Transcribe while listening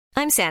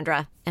I'm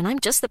Sandra, and I'm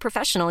just the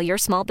professional your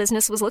small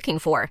business was looking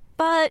for.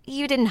 But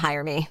you didn't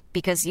hire me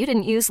because you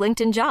didn't use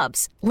LinkedIn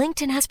Jobs.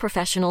 LinkedIn has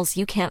professionals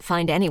you can't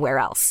find anywhere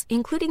else,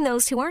 including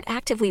those who aren't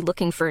actively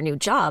looking for a new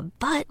job,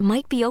 but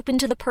might be open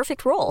to the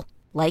perfect role,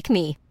 like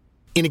me.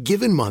 In a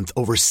given month,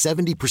 over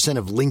 70%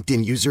 of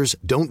LinkedIn users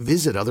don't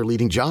visit other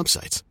leading job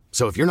sites.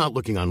 So if you're not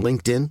looking on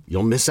LinkedIn,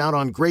 you'll miss out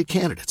on great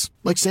candidates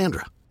like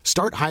Sandra.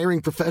 Start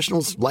hiring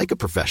professionals like a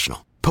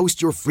professional.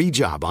 Post your free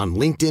job on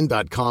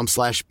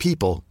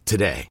linkedin.com/people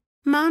today.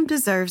 Mom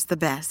deserves the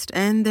best,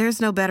 and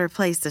there's no better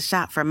place to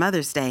shop for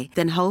Mother's Day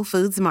than Whole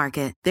Foods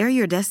Market. They're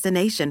your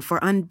destination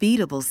for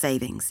unbeatable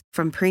savings,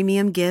 from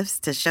premium gifts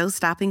to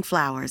show-stopping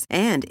flowers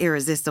and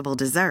irresistible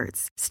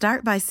desserts.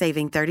 Start by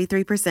saving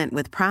 33%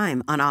 with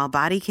Prime on all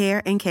body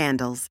care and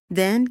candles.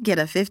 Then get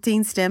a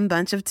 15-stem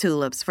bunch of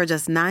tulips for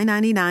just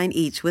 $9.99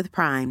 each with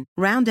Prime.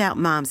 Round out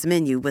Mom's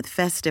menu with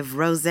festive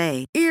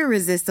rosé,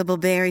 irresistible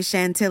berry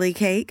chantilly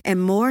cake,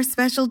 and more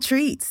special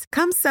treats.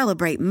 Come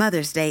celebrate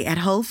Mother's Day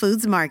at Whole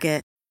Foods Market.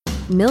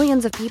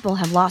 Millions of people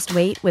have lost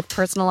weight with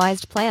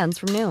personalized plans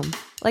from Noom.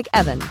 Like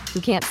Evan, who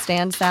can't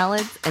stand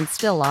salads and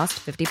still lost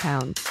 50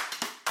 pounds.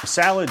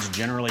 Salads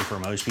generally for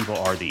most people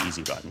are the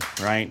easy button,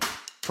 right?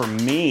 For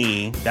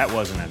me, that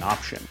wasn't an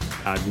option.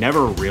 I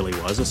never really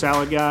was a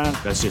salad guy.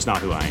 That's just not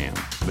who I am.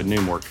 But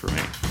Noom worked for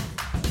me.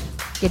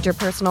 Get your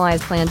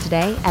personalized plan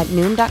today at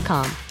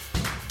Noom.com.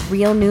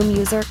 Real Noom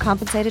user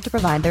compensated to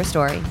provide their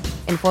story.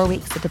 In 4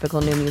 weeks, the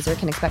typical Noom user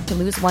can expect to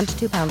lose 1 to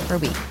 2 pounds per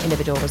week.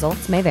 Individual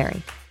results may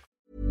vary.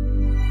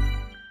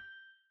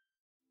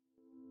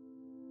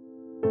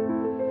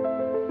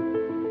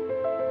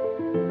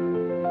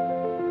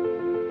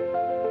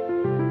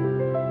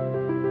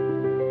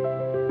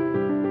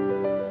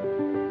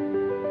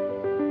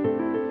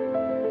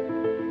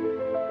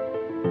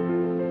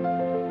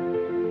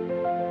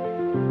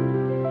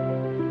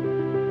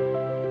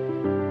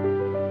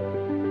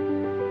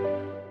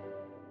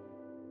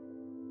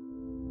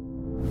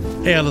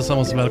 Hej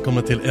allesammans och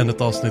välkomna till ännu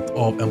ett avsnitt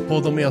av en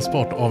podd om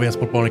e-sport av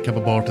e-sportbaren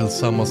Kappabar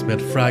tillsammans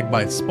med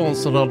Fragbite,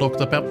 sponsrad av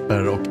Dr.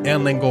 Pepper och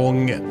än en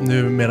gång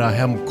numera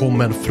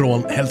hemkommen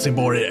från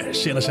Helsingborg.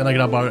 Tjena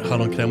grabbar,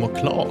 Hallon Krem och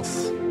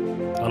Klas.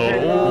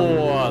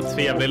 Hallå,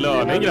 trevlig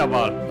lördag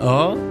grabbar.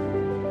 Ja,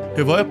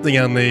 hur var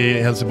öppningen i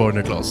Helsingborg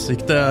nu Klas?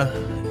 Gick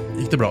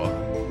det bra?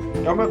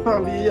 Ja men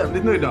fan, vi är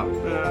jävligt nöjda.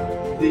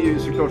 Det är ju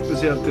såklart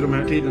speciellt i de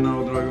här tiderna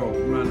att dra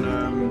igång,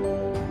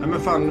 men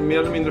fan, mer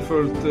eller mindre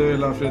fullt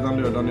hela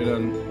fredagen,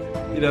 lördagen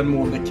i den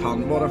mån det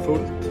kan vara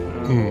fullt.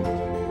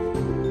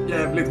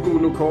 Jävligt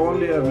god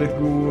lokal, jävligt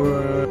god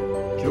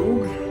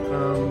krog.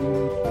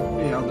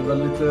 Vi hade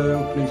väl lite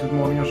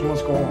öppningsutmaningar som man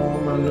ska ha,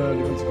 men det är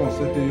inte så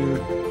konstigt. Det är ju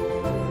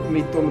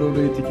mitt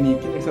område i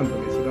tekniken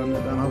exempelvis, så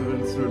den hade väl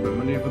lite strul.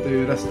 Men det är för att det är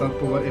ju restat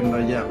på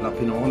varenda jävla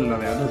final i hela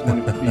världen, så man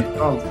inte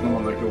byter allt från de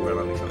andra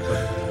krogarna liksom.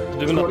 Så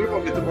det ska ju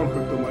vara lite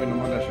barnsjukdomar innan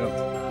man lär sig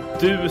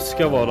allt. Du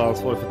ska vara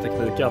ansvarig för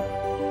tekniken.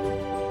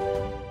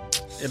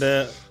 Är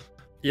det...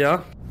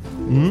 Ja.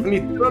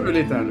 Nittrar du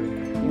lite här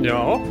nu?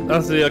 Ja,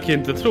 alltså jag kan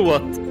inte tro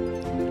att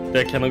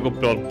det kan ha gått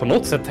bra på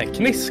något sätt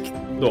tekniskt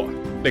då,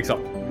 liksom.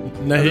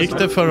 När gick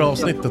det förra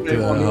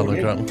avsnittet, Hallon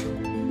Krem?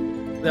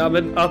 Ja,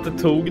 men att det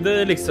tog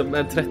det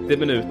liksom 30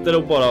 minuter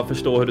att bara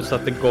förstå hur du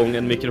satte igång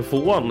en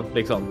mikrofon,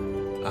 liksom.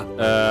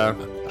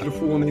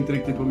 Mikrofon är inte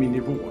riktigt på min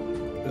nivå.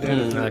 Det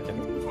är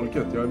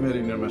folket. Jag är mer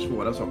inne i de här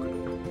svåra sakerna.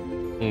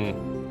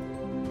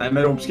 Nej,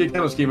 men Robski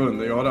kan jag skriva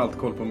under. Jag har allt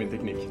koll på min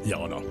teknik.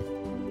 Ja då.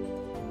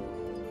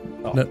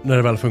 Ja. När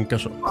det väl funkar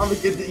så. Ja,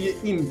 vilket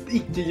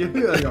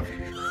icke-gehör jag.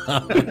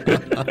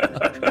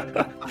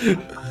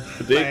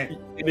 Det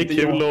är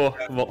kul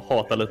att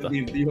hata lite. Det är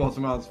inte jag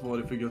som är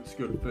ansvarig för Guds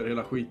skull för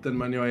hela skiten,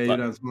 men jag är ju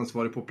den som är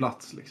ansvarig på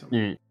plats liksom.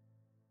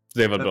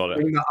 Det är väl bra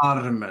det. Med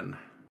armen.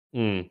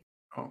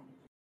 Ja.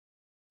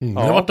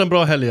 Det har varit en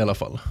bra helg i alla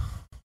fall.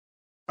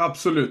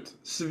 Absolut.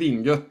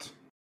 Svingött.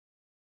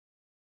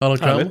 Hallon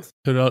Krem,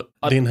 hur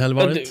har din helg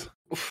varit?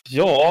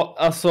 Ja,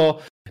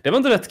 alltså det var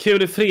inte rätt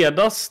kul. I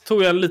fredags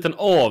tog jag en liten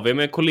AV med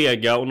en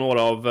kollega och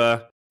några av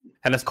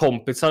hennes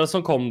kompisar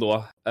som kom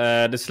då.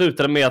 Det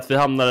slutade med att vi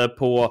hamnade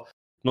på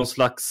någon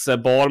slags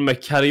bar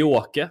med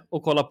karaoke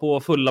och kollade på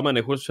fulla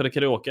människor som körde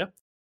karaoke.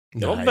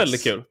 Det var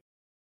väldigt kul.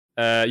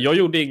 Jag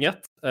gjorde inget.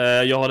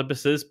 Jag hade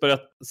precis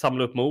börjat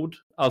samla upp mod,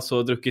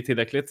 alltså druckit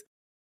tillräckligt.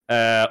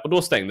 Och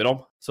då stängde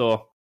de.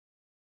 Så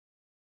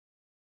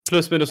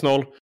plus minus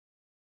noll.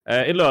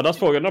 I lördags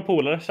frågade några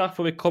polare, tja,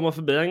 får vi komma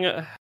förbi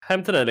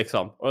hem till dig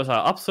liksom? Och jag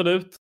sa,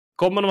 absolut.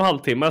 Kommer om en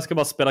halvtimme, jag ska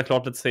bara spela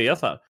klart lite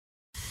CS här.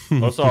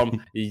 Och då sa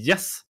de,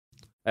 yes.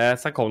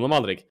 Sen kom de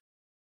aldrig.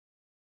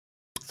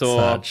 Så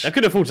jag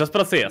kunde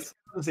fortsätta spela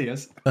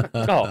CS.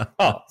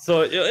 Ja,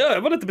 så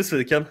jag var lite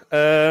besviken.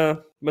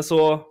 Men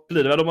så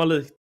blir det väl om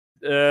man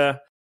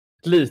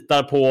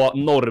litar på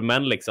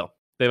normen liksom.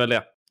 Det är väl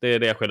det. Det är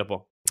det jag skyller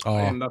på. Det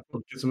enda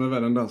folket som är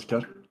värre än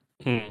danskar.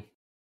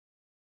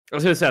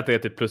 Jag skulle säga att det är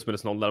typ plus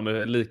minus noll där de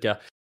är lika.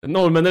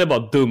 Normen är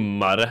bara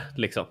dummare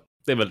liksom.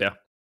 Det är väl det.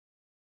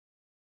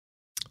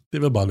 Det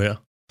är väl bara det.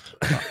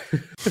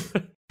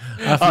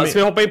 Ska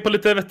vi hoppa in på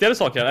lite vettigare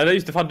saker? Eller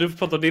just det, fan, du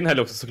pratar om din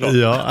helg också såklart.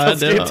 Ja,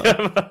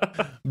 det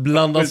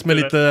blandas med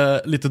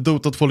lite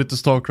Dota 2, lite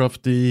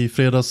Starcraft. I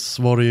fredags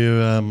var det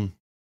ju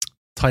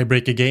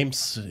Tiebreaker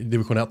Games i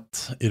Division 1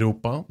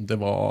 Europa. Det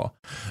var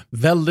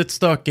väldigt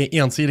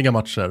stökiga, ensidiga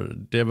matcher.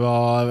 Det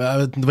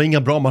var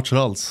inga bra matcher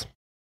alls.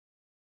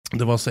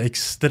 Det var så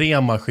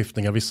extrema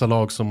skiftningar. Vissa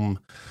lag som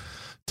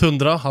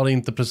Tundra hade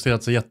inte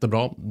presterat sig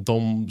jättebra.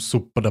 De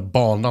sopade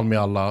banan med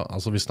alla.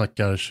 Alltså vi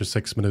snackar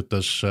 26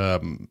 minuters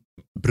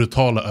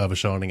brutala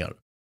överkörningar.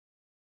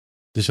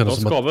 Det kändes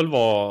de som ska väl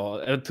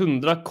vara...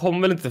 Tundra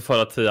kom väl inte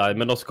föra TI,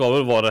 men de ska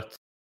väl vara rätt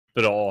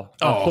bra.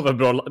 Ja.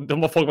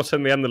 De har folk man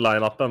känner igen i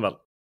line-upen väl.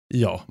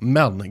 Ja,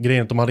 men grejen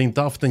är att de hade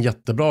inte haft en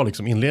jättebra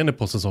liksom, inledning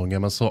på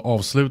säsongen, men så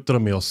avslutade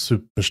de med att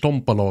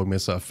superstompa lag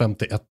med så här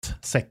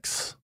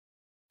 51-6.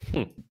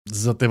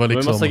 Så att det var liksom... Det var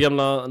en massa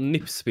gamla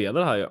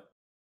NIP-spelare här, ja.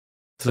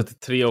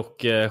 33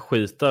 och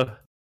skiter.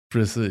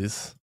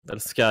 Precis. Eller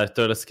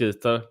skiter eller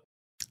skiter.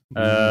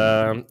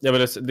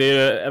 Det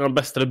är en av de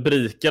bästa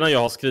rubrikerna jag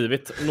har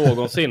skrivit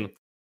någonsin.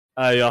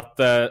 Är ju att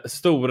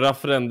stora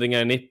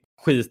förändringar i NIP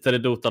skiter i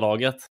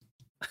Dota-laget.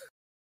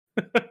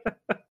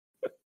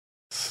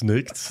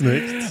 Snyggt.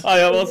 Ja,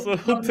 jag var så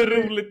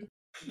otroligt...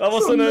 Jag var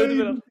så nöjd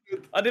med det.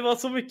 Ja, det var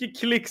så mycket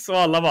klicks och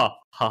alla bara,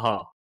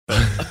 haha.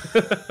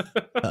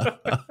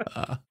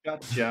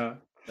 Gotcha.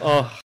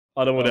 Ja,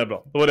 då var det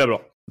bra. Då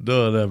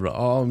är det bra.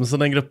 Ja, men så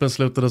den gruppen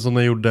slutade som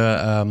den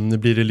gjorde. Nu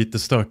blir det lite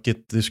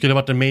stökigt. Det skulle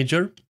ha varit en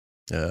major.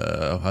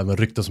 Även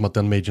rykten som att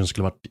den majorn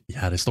skulle ha varit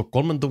här i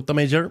Stockholm, en Dota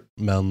major.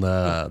 Men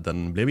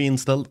den blev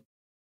inställd.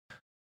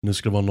 Nu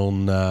skulle det vara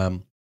någon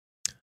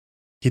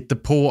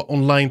hittepå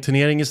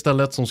online-turnering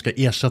istället som ska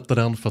ersätta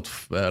den för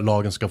att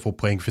lagen ska få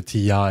poäng för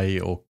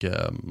TI och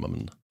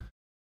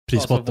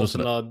prispotter och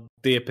sådär.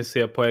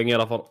 DPC-poäng i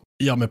alla fall.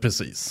 Ja, men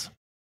precis.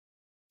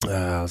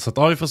 Så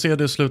att vi får se hur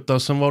det slutar.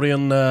 Sen var det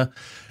en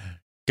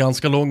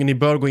ganska lång, ni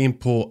bör gå in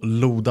på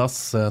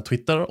Lodas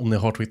Twitter om ni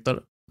har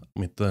Twitter.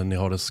 Om inte ni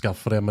har det,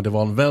 skaffa det. Men det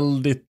var en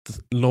väldigt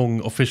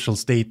lång official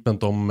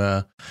statement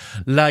om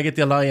läget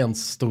i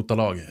Alliance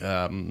Dota-lag.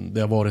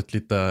 Det har varit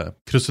lite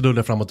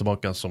krusiduller fram och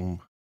tillbaka som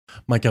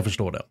man kan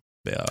förstå det.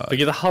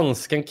 Vilket är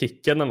handsken,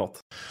 kicken eller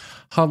något?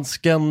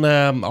 Handsken,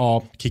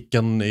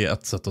 kicken är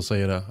ett sätt att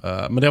säga det.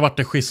 Men det har varit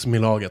en schism i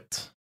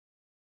laget.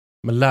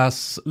 Men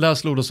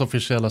läs Lodos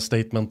officiella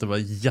statement, det var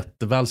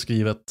jätteväl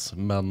skrivet,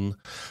 men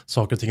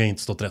saker och ting har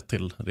inte stått rätt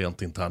till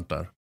rent internt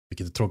där.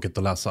 Vilket är tråkigt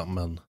att läsa,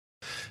 men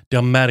det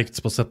har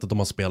märkts på sättet de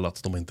har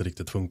spelat, de har inte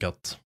riktigt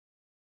funkat.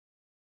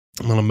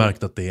 Man har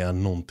märkt att det är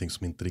någonting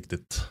som inte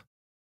riktigt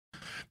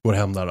går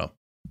hem där då.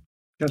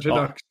 Kanske är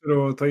dags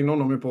för att ta in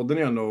honom i podden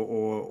igen då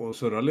och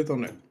surra lite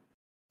om det.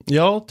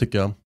 Ja, tycker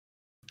jag.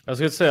 Jag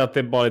skulle säga att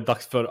det bara är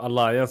dags för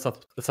Alliance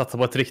att satsa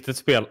på ett riktigt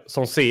spel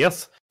som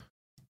CS.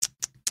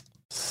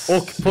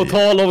 Och på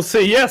tal om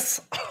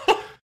CS!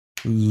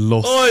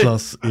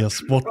 Låtsas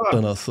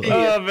e-sporten alltså.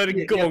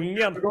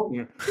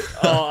 Övergången.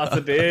 Ja, alltså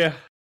det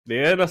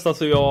är nästan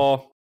så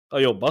jag har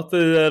jobbat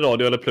i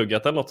radio eller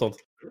pluggat eller något sånt.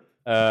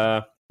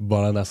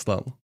 Bara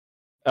nästan.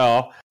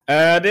 Ja,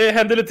 det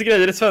händer lite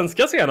grejer i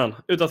svenska scenen,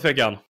 utan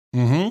tvekan.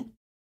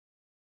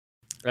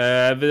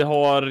 Vi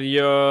har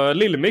ju...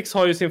 Lillmix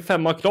har ju sin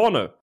 5 klar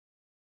nu.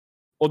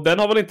 Och den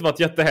har väl inte varit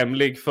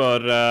jättehemlig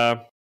för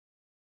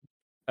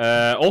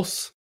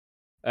oss.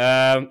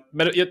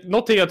 Men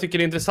någonting jag tycker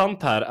är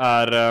intressant här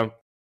är...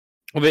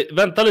 och vi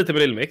väntar lite med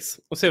Lillmix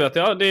och ser vi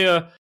att det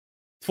är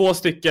 2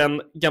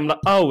 stycken gamla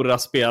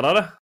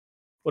Aura-spelare.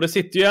 Och det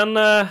sitter ju en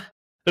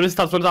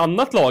representant från ett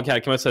annat lag här,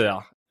 kan man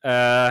säga.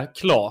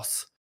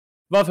 Klas.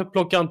 Varför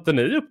plockar inte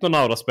ni upp någon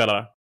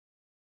Aura-spelare?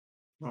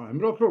 Ja, en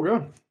bra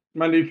fråga.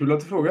 Men det är kul att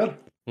du frågar.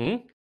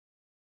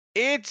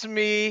 It's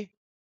me.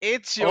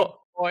 It's your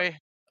boy.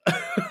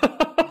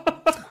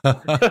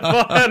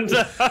 Vad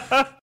hände?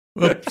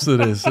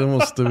 Precis, så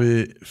måste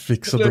vi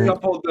fixa det.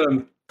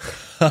 Podden.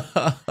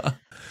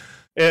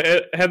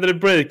 Händer det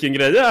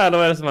breaking-grejer eller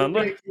vad är det som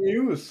händer? Breaking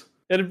news.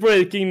 Är det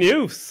breaking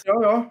news?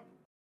 Ja.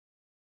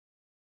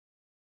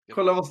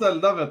 Kolla vad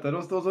ställda, vet du.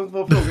 De står som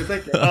 2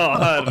 frågetecken. Ja,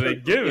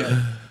 herregud.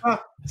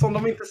 Som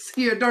de inte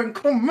ser den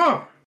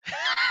komma.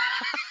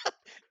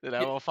 Det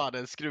där var fan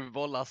en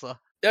skruvboll alltså.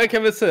 Jag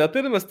kan väl säga att det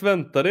är det mest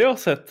väntade jag har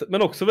sett.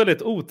 Men också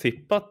väldigt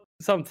otippat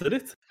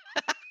samtidigt.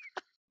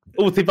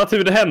 Otippat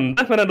hur det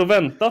hände, men ändå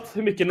väntat.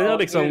 Hur mycket ni har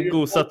liksom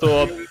gosat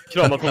och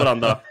kramat på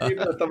varandra. Vi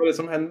berättar vad det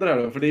som händer här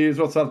då. För det är ju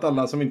trots allt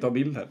alla som inte har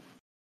bild här.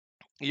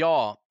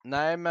 Ja,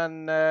 nej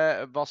men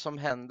vad som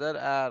händer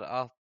är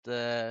att...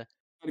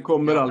 det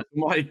kommer alltså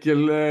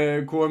Michael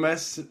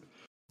KMS.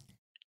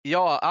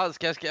 Ja,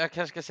 jag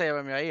kanske ska säga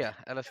vem jag är.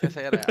 Eller ska jag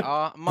säga det?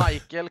 Ja,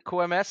 Michael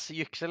KMS,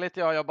 Yüksel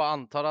heter jag. Jag bara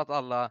antar att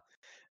alla...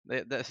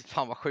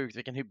 fan vad sjukt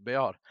vilken hybbe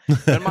jag har.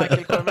 Men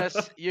Michael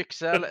KMS,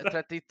 Yüksel,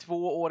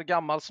 32 år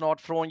gammal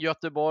snart, från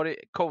Göteborg,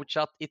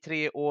 coachat i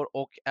 3 år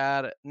och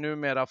är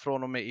numera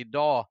från och med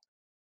idag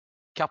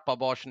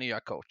Kappabars nya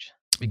coach.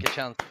 Vilket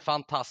känns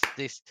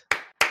fantastiskt.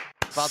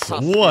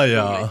 Så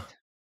ja.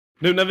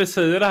 Nu när vi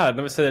säger det här,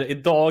 när vi säger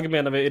idag,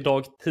 menar vi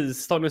idag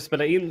tisdag när vi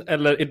spelar in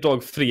eller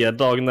idag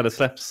fredag när det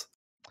släpps?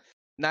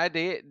 Nej,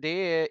 det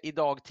är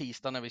idag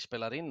tisdag när vi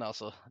spelar in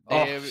alltså.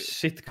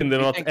 Shit, kunde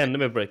det varit ännu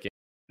mer breaking?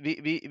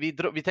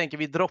 Vi tänker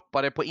vi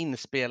droppar det på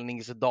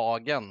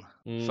inspelningsdagen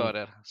för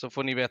er. Så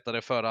får ni veta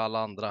det före alla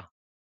andra.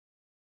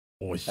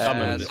 Oj, Så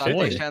att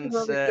det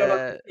känns...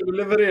 Du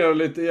levererar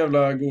lite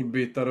jävla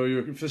godbitar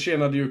och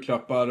försenade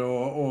julklappar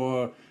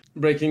och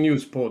breaking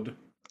news-podd.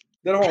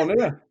 Där har ni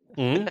det.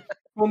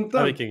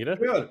 Ja, vilken grej.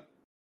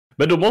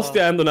 Men då måste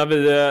jag ändå när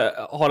vi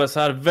har det så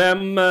här,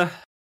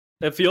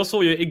 för jag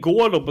såg ju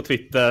igår då på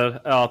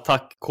Twitter,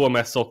 tack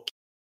KMS och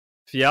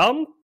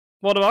Fjan,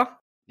 var det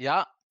va?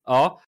 Ja.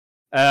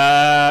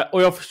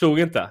 Och jag förstod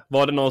inte,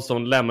 var det någon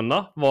som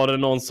lämnade? Var det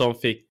någon som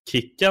fick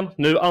kicken?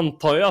 Nu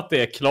antar jag att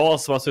det är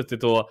Claes som har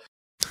suttit och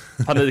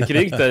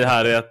panikringt dig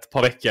här i ett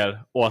par veckor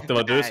och att det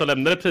var du som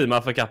lämnade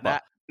Prima för Kappa.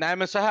 Nej,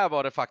 men så här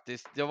var det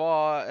faktiskt. Det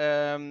var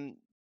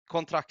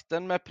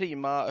kontrakten med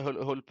Prima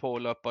höll på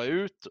att löpa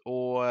ut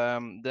och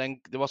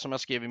det var som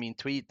jag skrev i min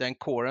tweet, den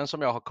coren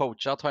som jag har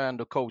coachat har jag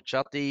ändå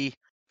coachat i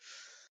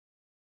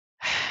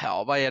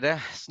vad är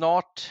det?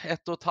 Snart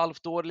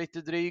 1,5 år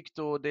lite drygt,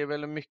 och det är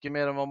väl mycket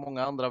mer än vad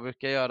många andra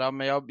brukar göra,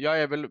 men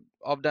jag är väl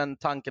av den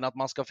tanken att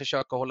man ska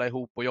försöka hålla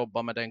ihop och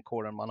jobba med den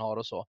coren man har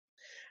och så.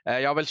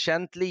 Jag har väl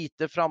känt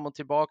lite fram och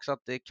tillbaka så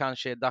att det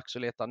kanske är dags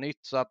att leta nytt,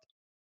 så att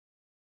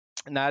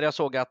när jag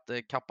såg att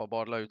Kappa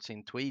Bar la ut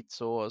sin tweet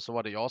så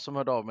var det jag som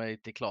hörde av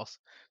mig till Claes.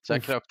 Så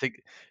jag kröp till...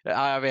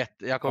 Ja, jag vet.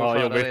 Jag kommer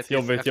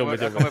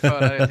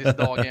föra det tills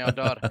dagen jag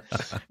dör.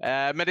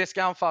 Men det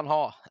ska han fan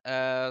ha.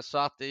 Så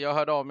att jag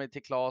hörde av mig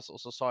till Claes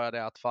och så sa jag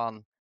det att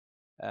fan...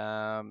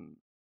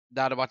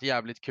 Det hade varit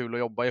jävligt kul att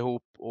jobba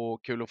ihop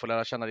och kul att få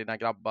lära känna dina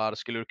grabbar.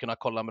 Skulle du kunna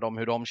kolla med dem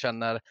hur de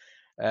känner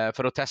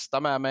för att testa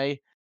med mig?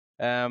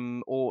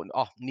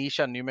 Ni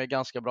känner ju mig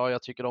ganska bra.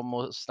 Jag tycker om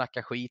att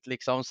snacka skit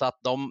liksom, så att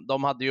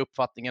de hade ju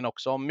uppfattningen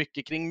också om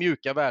mycket kring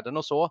mjuka värden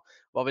och så,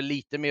 var väl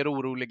lite mer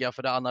oroliga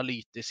för det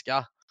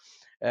analytiska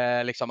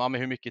men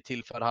hur mycket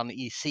tillför han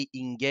i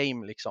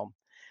in-game liksom.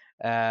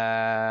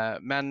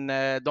 Men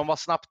de var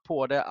snabbt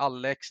på det.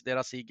 Alex,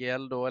 deras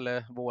IGL då,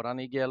 eller våran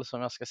IGL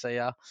som jag ska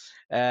säga,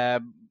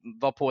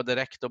 var på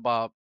direkt och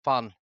bara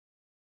fan,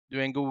 du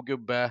är en god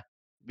gubbe,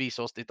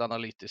 visa oss ditt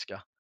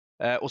analytiska.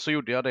 Och så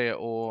gjorde jag det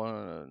och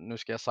nu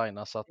ska jag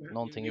signa, så att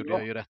någonting gjorde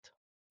jag ju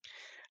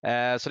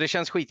rätt. Så det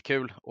känns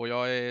skitkul och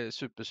jag är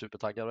super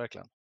taggad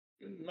verkligen.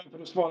 Men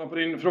för att svara på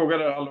din fråga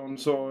där Alon,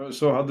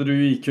 så hade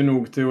du ju IQ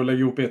nog till att lägga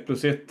ihop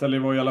 1+1, eller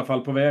var i alla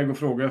fall på väg att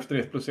fråga efter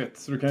 1+1,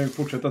 så du kan ju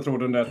fortsätta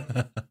tråden där.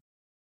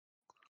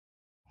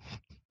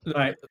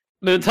 Nej.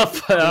 Nu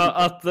tappar jag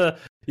att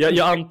jag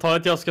antar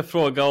att jag ska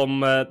fråga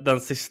om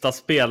den sista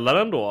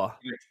spelaren då.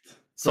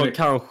 Som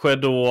kanske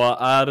då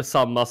är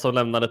samma som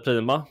lämnade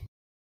Prima.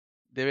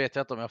 Det vet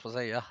jag inte om jag får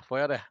säga. Får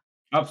jag det?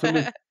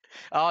 Absolut.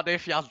 Ja, det är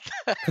fjant.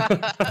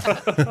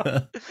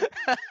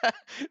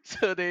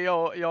 Så det är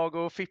jag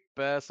och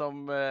Fippe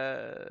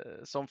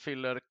som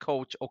fyller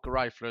coach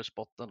och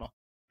rifler-spotten då.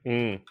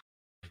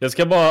 Jag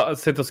ska bara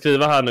sitta och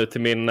skriva här nu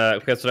till min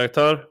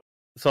chefsredaktör.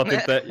 Så att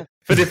inte...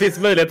 För det finns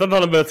möjlighet att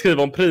han har börjat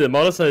skriva om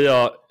Prima och säger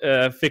jag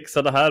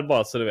fixa det här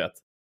bara så du vet.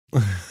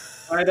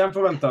 Nej, den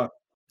får vänta.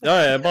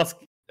 Jag bara...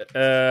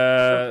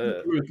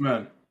 Ut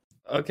med.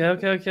 Okej.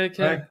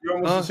 Nej, jag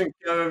måste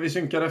vi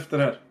synkar efter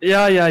det här.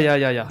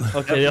 Ja.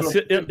 Okej,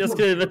 jag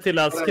skriver till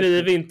att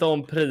skriv inte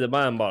om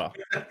Prima än bara.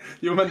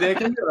 Jo, men det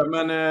kan jag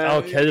göra, men...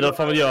 Okej, då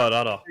får vi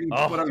göra då.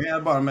 På den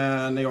här bara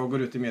när jag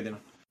går ut i medierna.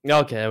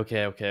 Ja,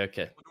 okej.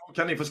 Då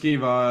kan ni få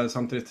skriva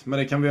samtidigt, men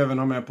det kan vi även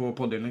ha med på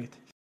poddinlägget.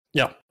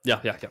 Ja.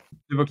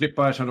 Du får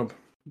klippa här sen, Rob.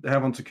 Det här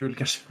var inte så kul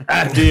kanske.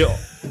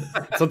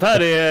 Sånt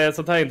här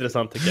är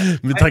intressant tycker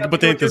jag. Med tanke på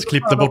att jag inte ens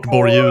klippte bort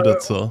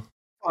borrljudet så...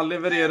 Han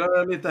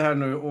levererar lite här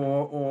nu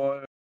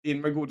och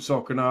in med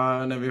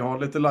godsakerna när vi har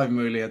lite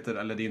live-möjligheter.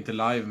 Eller det är inte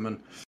live, men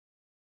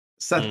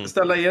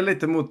ställa er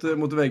lite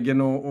mot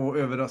väggen och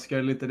överraska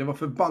er lite. Det var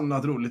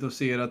förbannat roligt att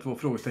se era 2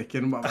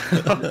 frågetecken och bara,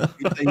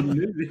 titta in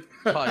nu.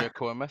 Fire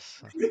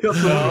KMS. Jag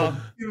såg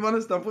vi var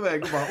nästan på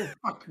väg och bara,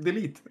 fuck,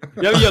 delete.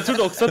 Jag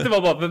trodde också att det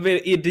var bara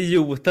med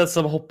idioten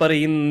som hoppar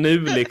in nu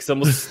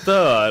liksom och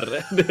stör.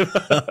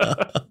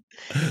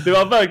 Det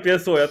var verkligen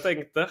så jag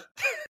tänkte.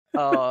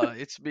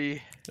 It's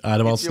me. Nej,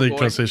 det var en snygg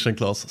transition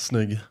class.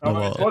 Snygg.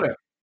 Ja, var det.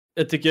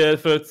 Jag tycker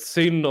för ett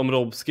synd om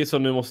Robski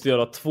som nu måste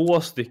göra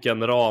 2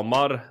 stycken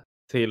ramar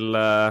till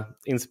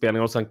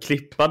inspelningen och sen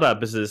klippa där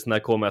precis när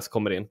KMS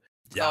kommer in.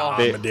 Ja,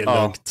 men det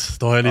är lugnt.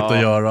 Då har jag lite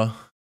att göra.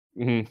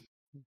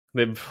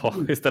 Det är bra,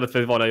 istället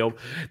för ett vanliga jobb.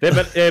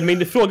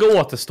 Min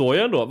fråga återstår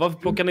ju ändå. Varför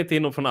plockar ni inte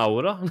in dem från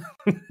Aura?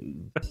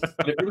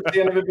 Det får vi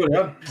se när vi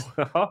börjar.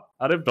 Ja,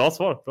 det är bra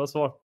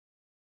svar.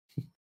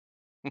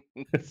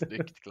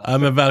 Nej,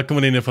 men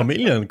välkommen in i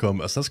familjen,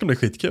 KMS. Det ska bli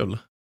skitkul.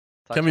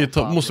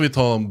 Måste vi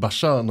ta en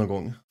bärsa någon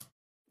gång?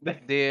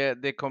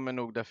 Det kommer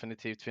nog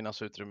definitivt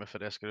finnas utrymme för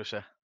det, ska du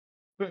se.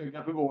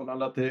 Föga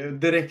förvånande att det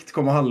direkt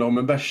kommer handla om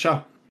en bärsa.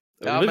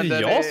 Ja, men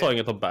jag sa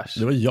inget om bärs.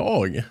 Det var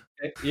jag.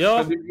 Ja.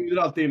 Men du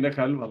bjuder alltid in dig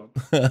själv, Allan.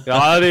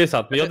 Ja, det är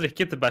sant. Men jag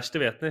dricker inte bärs, det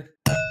vet ni.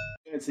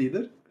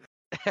 Cider.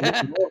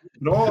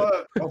 Bra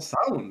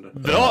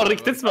sound. Bra,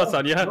 riktigt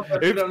smösad.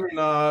 Jag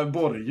mina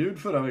borrljud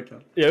förra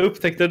veckan. Jag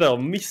upptäckte det där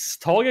av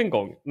misstag en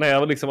gång. När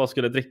jag liksom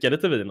skulle dricka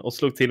lite vin och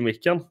slog till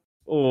micken.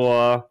 Och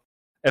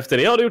efter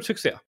det har det gjort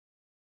succé.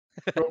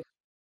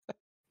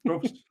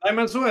 Nej,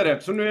 men så är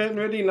det. Så nu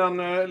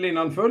är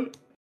linan full.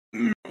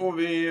 Och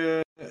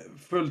vi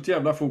fullt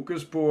jävla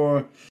fokus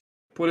på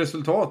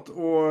resultat.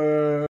 Och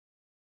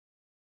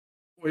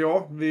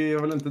ja, vi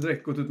har väl inte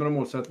direkt gått ut med någon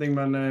målsättning,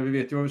 men vi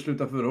vet ju vad vi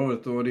slutade förra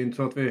året. Och det är inte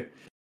så att vi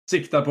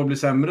siktar på att bli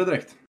sämre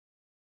direkt.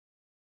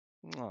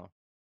 Ja.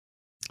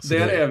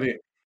 Där är vi.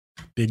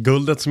 Det är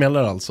guldet som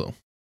gäller alltså.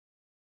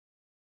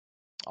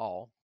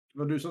 Ja. Det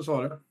var du som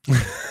sa det.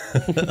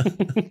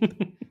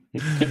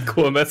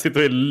 KMS sitter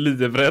och är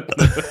livrädd.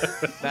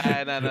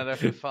 Nej,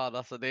 för fan.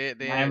 Alltså,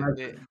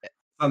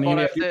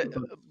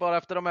 bara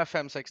efter de här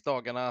 5-6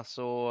 dagarna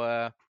så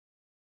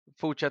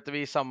fortsätter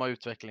vi i samma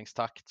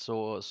utvecklingstakt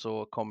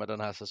så kommer den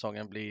här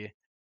säsongen bli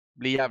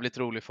jävligt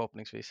rolig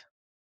förhoppningsvis.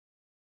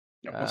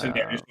 Ja, och sen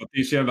är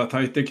det så jävla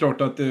tajt. Det är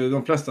klart att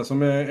de flesta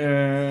som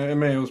är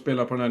med och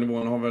spelar på den här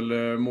nivån har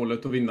väl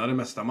målet att vinna det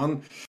mesta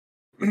man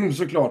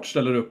såklart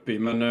ställer upp i.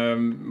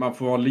 Men man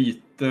får ha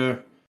lite...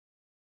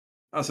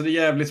 Alltså det är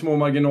jävligt små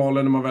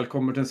marginaler när man väl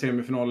kommer till en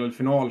semifinal eller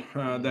final.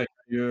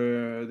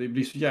 Det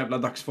blir så jävla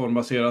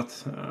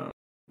dagsformbaserat.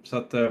 Så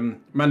att,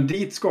 men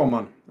dit ska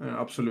man,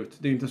 absolut.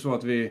 Det är inte så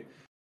att vi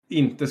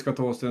inte ska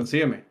ta oss till en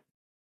semi.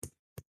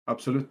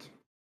 Absolut.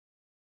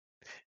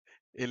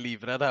 Är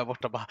livrädd här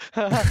borta bara.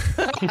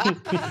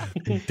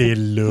 Det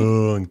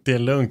är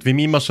lugnt. Vi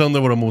mimmar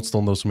sönder våra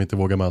motståndare som inte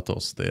vågar möta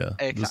oss. Det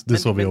är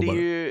så vi jobbar.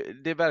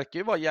 Det verkar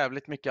ju vara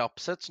jävligt mycket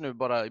upsets nu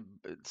bara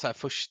så här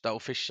första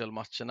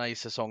official-matcherna i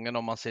säsongen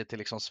om man ser till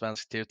liksom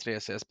svensk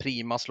TV3-CS.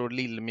 Prima slår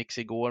Lillmix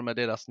igår med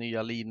deras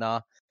nya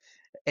lina.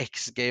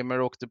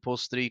 X-Gamer åkte på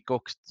stryk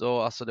också.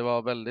 Alltså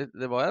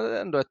det var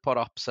ändå ett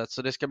par upsets.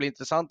 Så det ska bli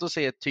intressant att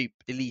se typ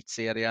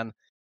elitserien.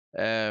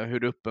 Hur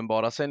det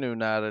uppenbarar sig nu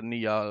när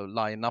nya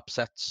line-up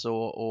sätts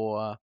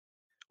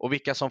och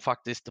vilka som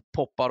faktiskt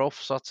poppar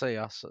off så att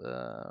säga.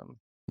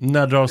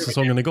 När drar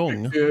säsongen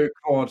igång? Det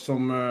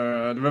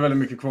var väldigt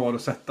mycket kvar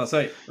att sätta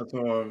sig. Alltså,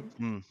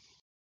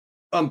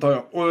 antar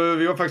jag.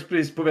 Och vi var faktiskt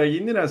precis på väg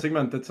in i det här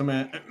segmentet som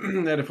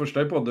är det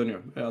första i podden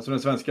nu. Alltså den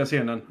svenska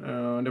scenen.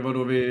 Det var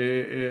då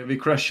vi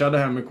crashade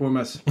här med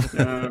KMS.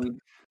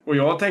 Och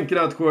jag tänker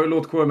att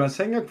låt KMS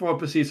hänga kvar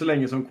precis så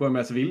länge som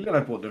KMS vill i den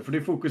här podden. För det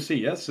är fokus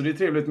CS, så det är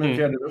trevligt med en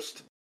fjärde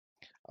röst.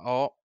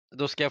 Ja,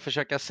 då ska jag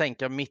försöka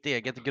sänka mitt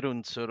eget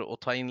grundsur och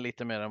ta in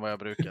lite mer än vad jag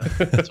brukar.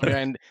 Så jag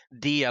är en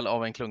del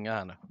av en klunga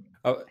här nu.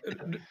 Ja,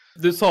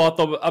 du sa att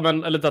att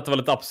det var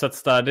lite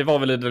upsets där. Det var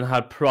väl i den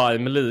här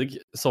Prime League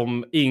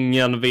som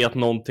ingen vet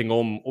någonting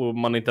om och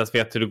man inte ens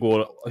vet hur det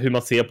går, hur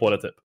man ser på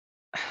det typ.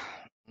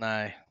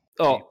 Nej.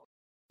 Ja.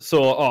 Så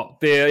ja,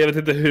 jag vet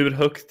inte hur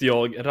högt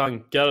jag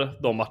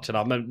rankar de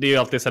matcherna, men det är ju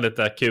alltid så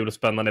lite kul och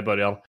spännande i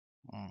början.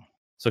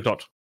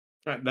 Såklart.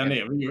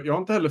 Nej, jag har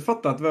inte heller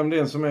fattat vem det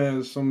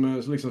är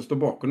som liksom står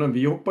bakom den.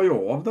 Vi hoppade ju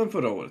av den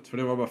förra året. För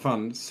det var bara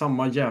fan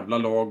samma jävla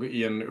lag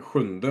i en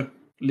 7:e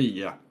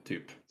liga,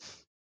 typ.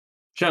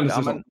 Kändes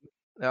det som.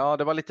 Ja,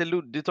 det var lite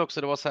luddigt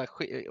också. Det var så här,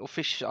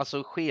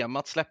 alltså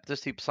schemat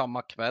släpptes typ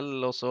samma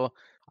kväll och så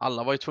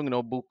alla var ju tvungna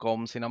att boka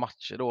om sina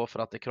matcher då för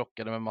att det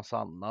krockade med massa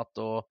annat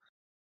och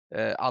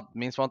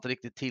admins var inte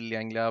riktigt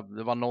tillgängliga.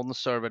 Det var någon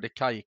server det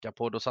kajka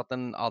på. Då satt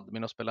en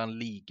admin och spelade en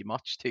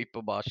League-match typ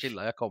och bara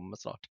chilla, jag kommer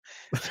snart.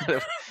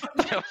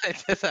 det var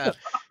inte så här.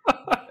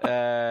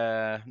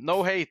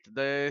 No hate,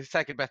 det är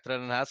säkert bättre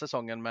än den här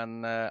säsongen,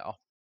 men ja.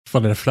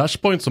 Fan, är det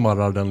Flashpoint som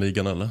arrar den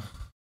ligan eller?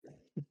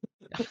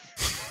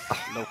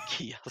 Low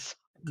key alltså.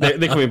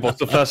 Det kommer vi in på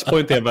också.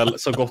 Flashpoint är väl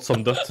så gott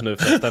som dött nu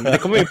förresten. Men det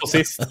kommer vi in på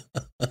sist.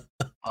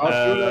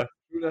 Ja,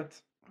 rätt.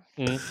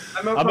 Nej,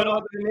 men vad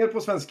hade vi mer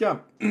på svenska?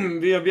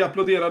 Vi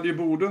applåderade ju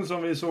Boden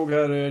som vi såg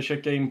här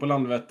checka in på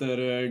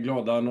Landvetter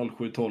glada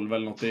 07:12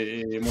 eller något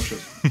i morse.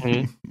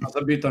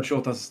 Alltså byta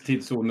 28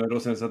 tidszoner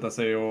och sen sätta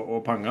sig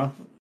och panga.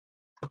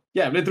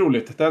 Jävligt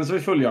roligt. Den ska vi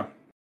följa.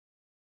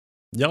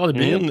 Ja, det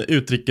blir en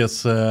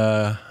utrikes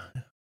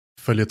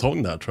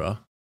följetong där tror jag.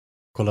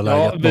 Kolla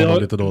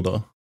läget lite då och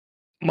då.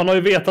 Man har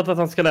ju vetat att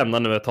han ska lämna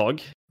nu ett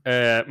tag.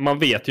 Man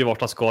vet ju vart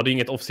han ska. Det är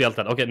inget officiellt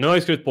än. Okej, nu har jag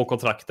ju skrivit på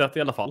kontraktet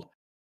i alla fall.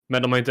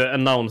 Men de har inte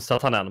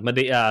annonsat han än. Men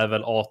det är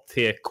väl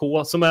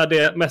ATK som är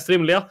det mest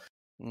rimliga.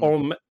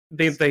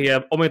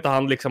 Om inte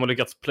han liksom har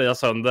lyckats playa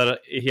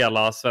sönder i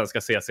hela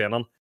svenska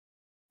C-scenen.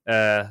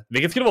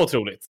 Vilket skulle vara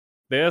otroligt.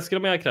 Det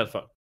skulle man ha cred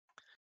för.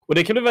 Och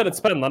det kan bli väldigt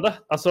spännande.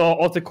 Alltså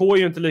ATK är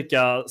ju inte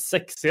lika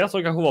sexiga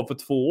som kanske var för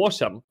 2 år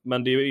sedan.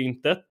 Men det är ju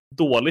inte ett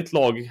dåligt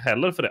lag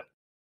heller för det.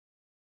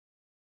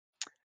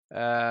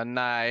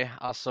 Nej,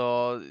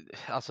 alltså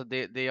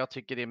det jag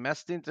tycker är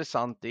mest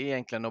intressant är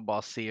egentligen att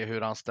bara se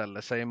hur han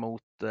ställer sig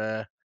mot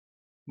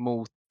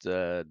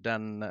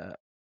den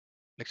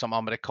liksom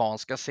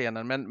amerikanska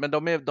scenen. Men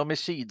de är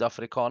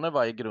sydafrikaner,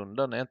 vad i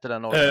grunden? Är inte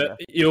den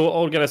Jo,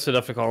 Organ är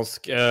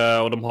sydafrikansk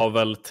och de har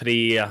väl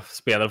 3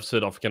 spelare för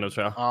Sydafrika nu,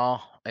 tror jag.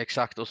 Ja,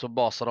 exakt. Och så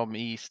basar de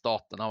i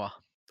staterna, va?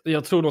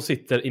 Jag tror de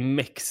sitter i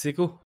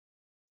Mexiko.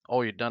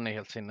 Oj, den är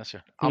helt sinnes ju.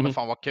 Ja, men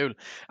fan vad kul.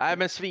 Nej,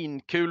 men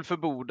svinkul för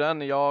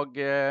Boden. Jag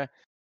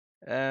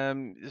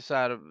så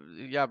här,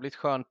 jävligt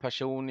skön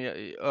person,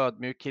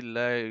 ödmjuk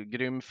kille,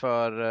 grym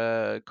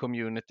för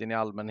communityn i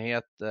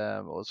allmänhet.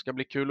 Och det ska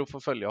bli kul att få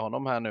följa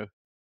honom här nu.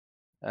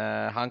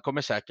 Han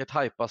kommer säkert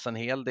hypas en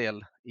hel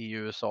del i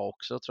USA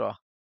också, tror jag.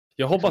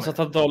 Jag hoppas att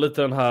han drar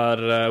lite den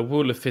här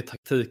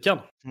Wolfie-taktiken.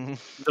 Mm.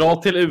 Dra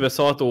till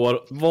USA ett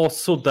år, var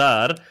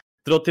sådär,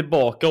 dra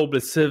tillbaka och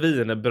bli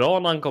svinbra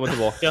när han kommer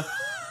tillbaka.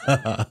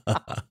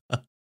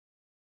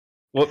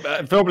 Och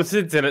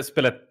förhoppningsvis inte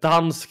spela ett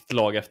danskt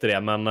lag efter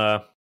det, men...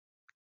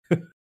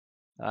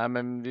 Nej,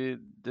 men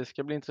det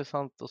ska bli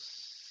intressant att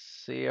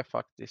se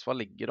faktiskt. Vad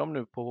ligger de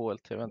nu på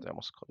HLT? Vänta, jag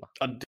måste kolla.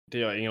 Ja,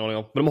 det har jag ingen aning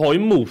om. Men de har ju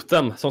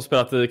Motem som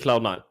spelat i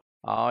Cloud9.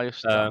 Ja,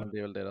 just det. Men det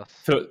är väl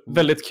deras.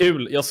 Väldigt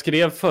kul. Jag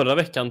skrev förra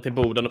veckan till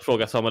Boden och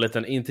frågade om en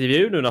liten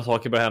intervju nu när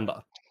saker börjar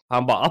hända.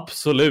 Han bara,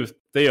 absolut,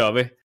 det gör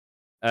vi.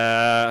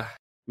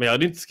 Men jag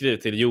hade inte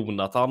skrivit till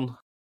Jonathan.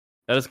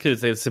 Jag hade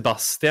skrivit till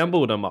Sebastian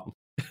Bodenman.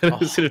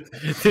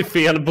 Till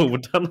fel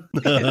Boden.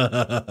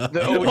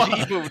 The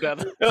OG Boden.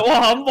 Och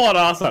han bara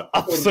alltså,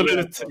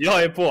 absolut,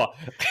 jag är på.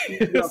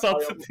 Så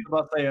att... Jag måste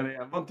bara säga det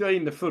igen. Var inte jag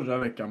inne förra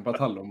veckan på att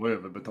Hallon var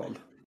överbetald?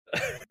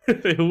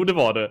 Jo, det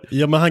var det.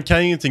 Ja, men han kan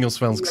ju ingenting om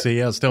svensk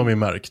CS, det har vi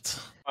märkt.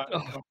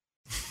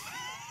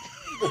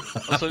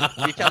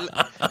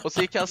 Och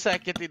så gick han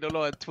säkert in och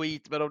la en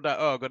tweet med de där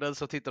ögonen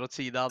som tittar åt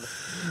sidan.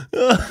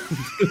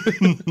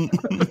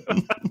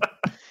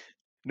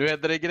 Nu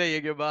händer det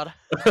grejer, gubbar.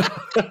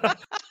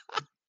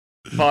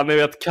 Fan, ni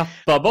vet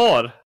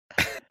Kappabar.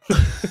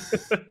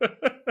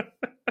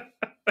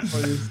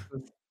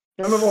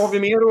 Ja, men vad har vi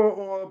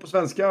mer på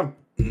svenska?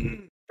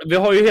 Vi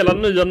har ju hela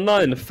nya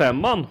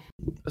 9-5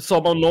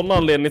 som av någon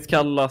anledning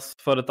kallas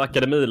för ett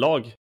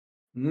akademilag.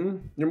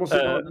 Det måste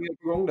vara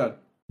mer på gång där.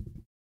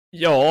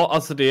 Ja,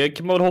 alltså det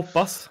kan man väl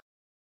hoppas.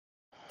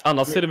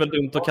 Annars är det väl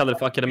dumt att kalla det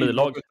för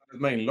akademilag. Ett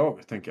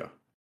mainlag, tänker jag.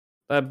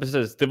 Nej,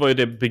 precis. Det var ju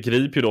det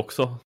Begrip ju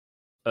också.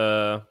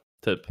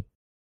 Typ.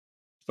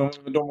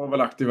 De var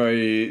väl aktiva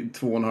i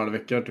 2,5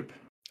 veckor, typ.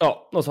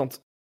 Ja, något sånt.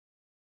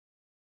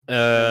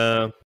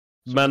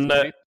 Men...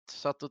 Krypt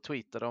satt och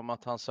tweetade om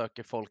att han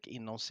söker folk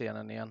inom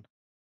scenen igen.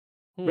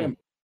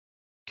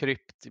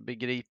 Krypt,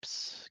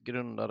 Begrips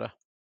grundare.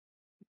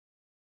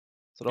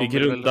 Så vi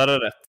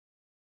grundare rätt.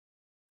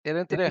 Är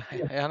det inte det?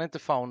 Är han inte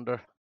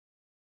founder?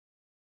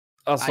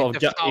 Alltså,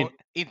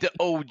 inte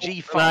OG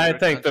founder. Nej, jag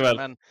tänkte kanske, väl.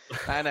 Men,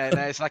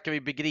 nej, snackar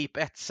vi Begrip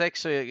 1.6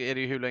 så är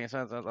det ju hur länge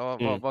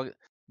sedan.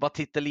 Vad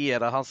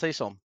titulierar han sig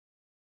som?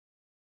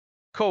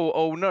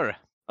 Co-owner.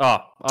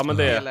 Ja, men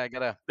det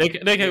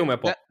kan jag gå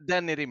med på.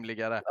 Den är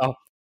rimligare. Ja.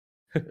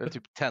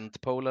 Typ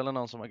Tentpole eller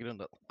någon som har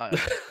grundat.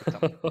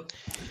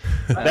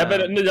 Nej,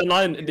 men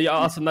nya 9,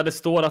 alltså när det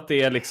står att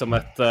det är liksom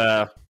ett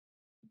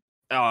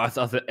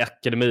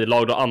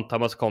akademilag, då antar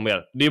man så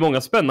kommer det är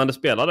många spännande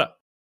spelare.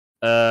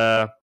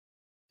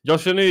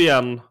 Jag känner ju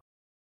igen,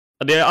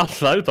 det är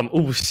alla utom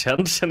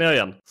okänd känner jag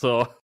igen.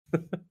 Så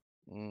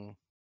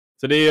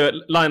så det är ju,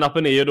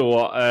 line-upen är ju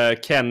då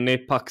Kenny,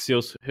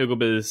 Paxios, Hugo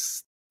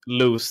Beast,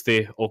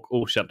 Lusty och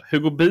okänd.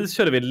 Hugo Beast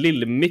körde vi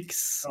Lillmix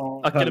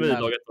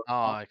akademilaget.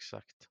 Ja,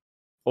 exakt.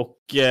 Och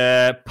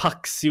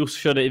Paxios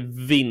körde i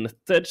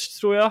Vintage,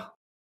 tror jag.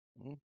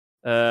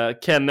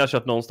 Kenny har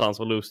kört någonstans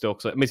och Lusty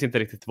också. Jag minns inte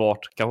riktigt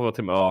vart. Kanske var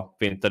till och med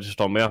Vintage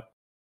står med.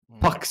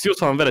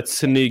 Paxios har en väldigt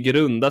snygg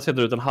runda. Så jag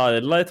drar ut en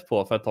highlight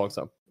på för ett tag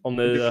sedan. Om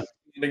ni...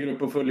 Det är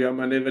grupp att följa,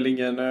 men det är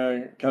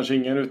väl kanske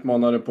ingen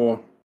utmanare på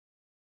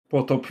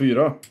topp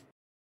 4.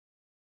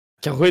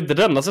 Kanske inte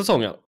denna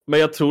säsongen. Men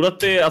jag tror att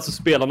det alltså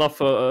spelarna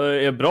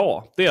är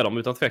bra. Det är de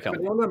utan tvekan.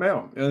 Jag håller med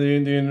om. Det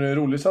är en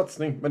rolig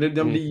satsning. Men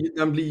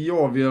den blir ju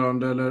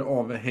avgörande eller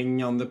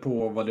avhängande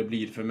på vad det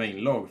blir för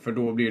mainlag. För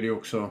då blir det ju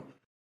också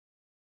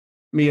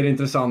mer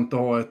intressant att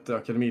ha ett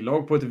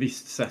akademilag på ett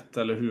visst sätt.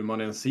 Eller hur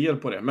man än ser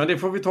på det. Men det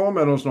får vi ta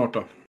med dem snart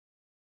då.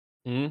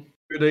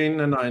 Bjuda in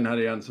en 9 här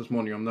igen så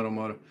småningom när de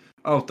har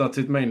outat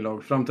sitt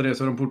mainlag. Fram till det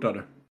så är de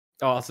portade.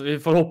 Ja, alltså vi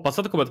får hoppas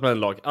att det kommer ett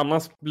mainlag.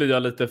 Annars blir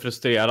jag lite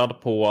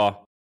frustrerad på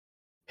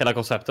hela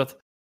konceptet.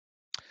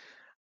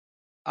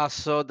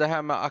 Alltså det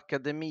här med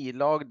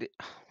akademilag.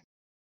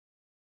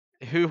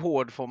 Hur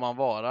hård får man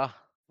vara?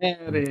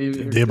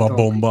 Det är bara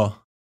bomba.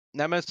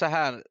 Nej, men så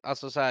här,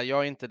 jag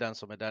är inte den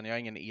som är den. Jag är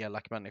ingen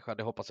elak människa.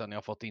 Det hoppas jag ni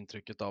har fått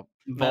intrycket av.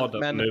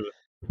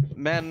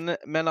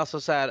 Men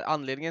alltså så här,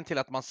 anledningen till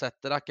att man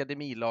sätter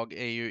akademilag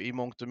är ju i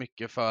mångt och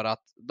mycket för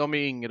att de är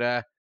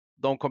yngre.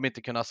 De kommer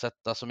inte kunna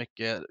sätta så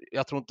mycket.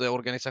 Jag tror inte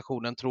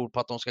organisationen tror på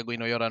att de ska gå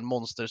in och göra en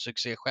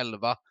monstersuccé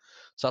själva.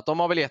 Så att de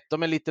har väl gett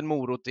dem en liten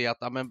morot i att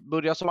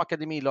börja som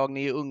akademilag,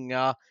 ni är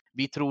unga,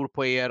 vi tror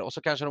på er, och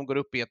så kanske de går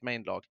upp i ett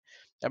mainlag.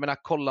 Jag menar,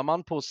 kollar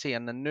man på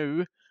scenen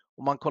nu,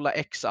 om man kollar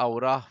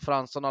X-Aura,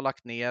 Fransson har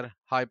lagt ner,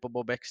 Hype och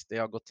Bob XD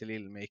har gått till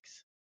Illmix.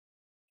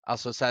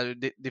 Alltså så här,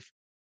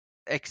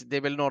 det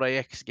är väl några i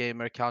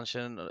X-Gamer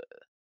kanske.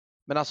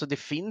 Men alltså det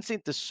finns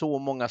inte så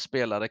många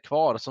spelare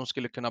kvar som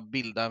skulle kunna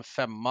bilda en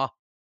 5:a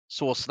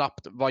så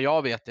snabbt, vad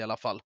jag vet i alla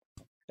fall.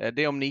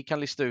 Det är om ni kan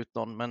lista ut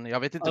någon, men jag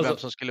vet inte vem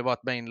som skulle vara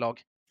ett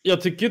mainlag.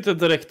 Jag tycker inte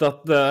direkt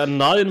att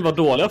Nine var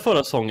dåliga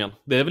förra säsongen.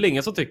 Det är väl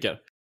ingen som tycker.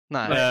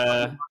 Nej. Det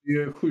är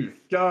ju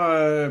sjuka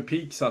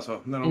peaks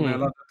alltså. När de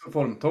är på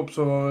formtopp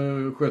så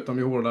sköt de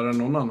ju hårdare än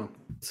någon annan.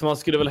 Så man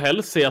skulle väl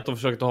helst se att de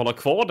försökte hålla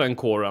kvar den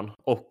coren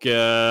och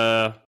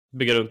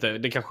bygga runt det.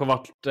 Det kanske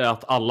varit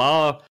att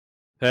alla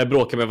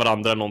bråkar med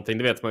varandra eller någonting,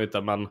 det vet man ju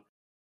inte. Men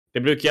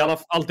det brukar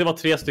alltid vara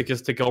 3 stycken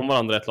som tycker om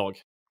varandra i ett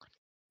lag.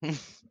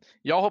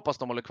 Jag hoppas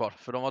de håller kvar,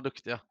 för de var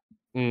duktiga.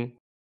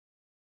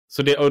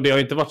 Så det har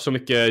inte varit så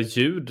mycket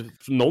ljud,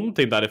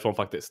 någonting därifrån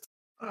faktiskt.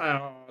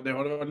 Ja, det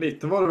har det varit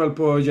lite var det väl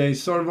på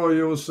Jason var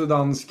ju hos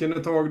dansken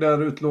ett tag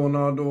där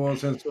utlånad och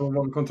sen så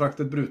var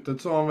kontraktet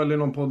brutet, så han väl i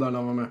någon podd där när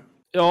han var med.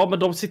 Ja,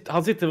 men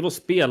han sitter väl och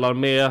spelar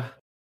med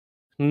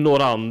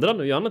några andra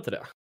nu, gör han inte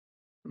det?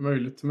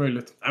 Möjligt.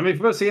 Nej, vi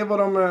får väl se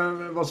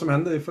vad som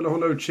händer. Vi får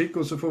hålla utkik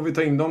och så får vi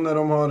ta in dem när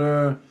de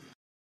har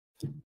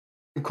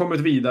kommit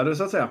vidare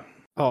så att säga.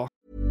 Ja.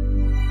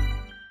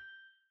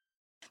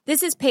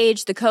 This is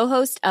Paige, the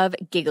co-host of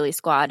Giggly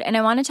Squad, and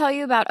I want to tell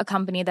you about a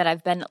company that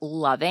I've been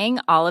loving,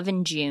 Olive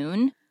 &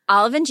 June.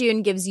 Olive &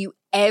 June gives you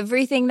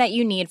everything that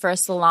you need for a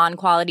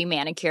salon-quality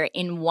manicure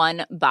in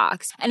one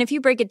box. And if you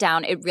break it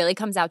down, it really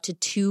comes out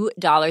to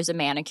 $2 a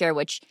manicure,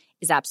 which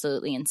is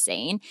absolutely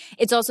insane.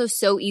 It's also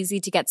so easy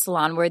to get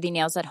salon-worthy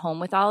nails at home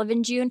with Olive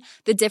 & June.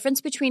 The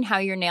difference between how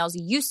your nails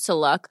used to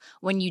look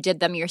when you did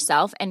them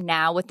yourself and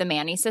now with the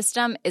Mani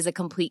system is a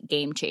complete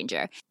game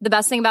changer. The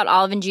best thing about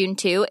Olive & June,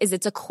 too, is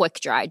it's a quick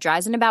dry.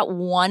 Dries in about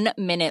 1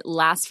 minute,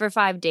 lasts for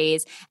 5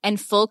 days, and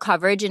full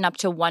coverage in up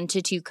to 1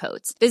 to 2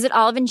 coats. Visit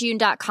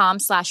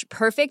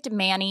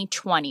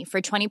oliveandjune.com/perfectmani20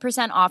 for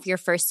 20% off your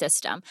first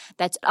system.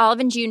 That's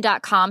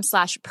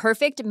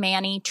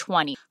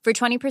oliveandjune.com/perfectmani20 for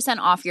 20%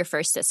 off your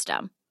first system.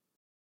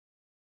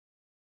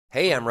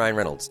 Hey, I'm Ryan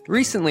Reynolds.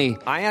 Recently,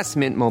 I asked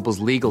Mint Mobile's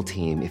legal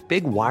team if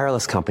big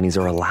wireless companies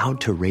are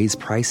allowed to raise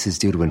prices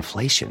due to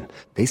inflation.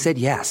 They said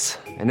yes.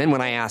 And then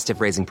when I asked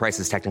if raising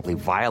prices technically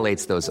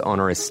violates those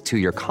onerous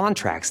 2-year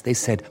contracts, they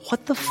said,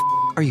 "What the f***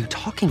 are you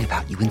talking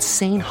about, you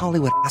insane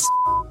Hollywood ass?"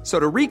 So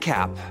to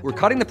recap, we're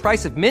cutting the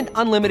price of Mint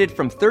Unlimited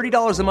from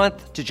 $30 a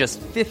month to just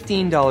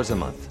 $15 a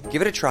month.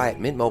 Give it a try at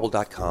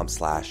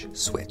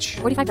mintmobile.com/switch.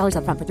 $45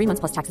 up front for 3 months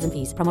plus taxes and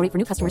fees. Promo rate for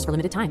new customers for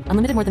limited time.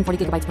 Unlimited more than 40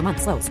 gigabytes per month.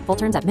 Slows full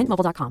terms at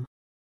mintmobile.com.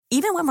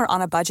 Even when we're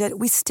on a budget,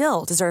 we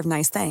still deserve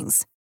nice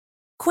things.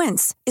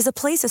 Quince is a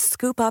place to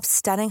scoop up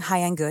stunning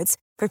high-end goods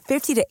for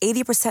 50 to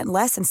 80%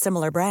 less than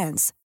similar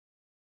brands.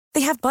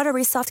 They have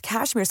buttery soft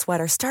cashmere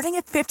sweaters starting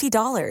at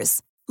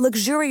 $50,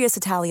 luxurious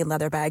Italian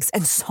leather bags,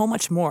 and so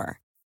much more.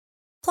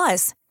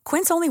 Plus,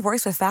 Quince only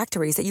works with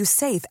factories that use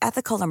safe,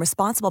 ethical, and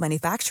responsible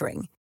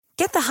manufacturing.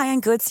 Get the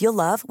high-end goods you'll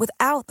love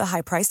without the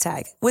high price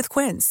tag with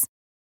Quince.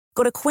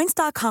 Go to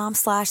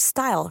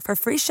quince.com/style for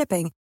free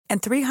shipping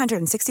and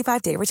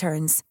 365-day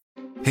returns.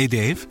 Hey,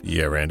 Dave.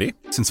 Yeah, Randy.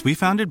 Since we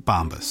founded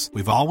Bombas,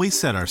 we've always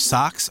said our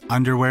socks,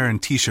 underwear,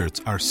 and T-shirts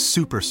are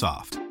super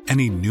soft.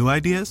 Any new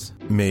ideas?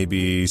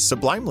 Maybe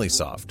sublimely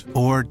soft.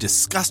 Or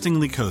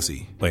disgustingly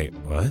cozy. Wait,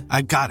 what?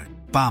 I got it.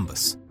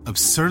 Bombas.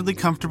 Absurdly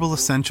comfortable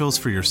essentials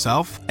for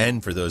yourself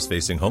and for those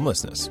facing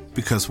homelessness.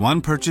 Because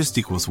one purchased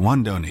equals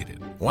one donated.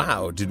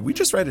 Wow, did we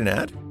just write an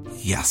ad?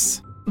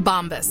 Yes.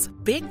 Bombas.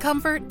 Big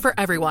comfort for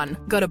everyone.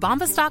 Go to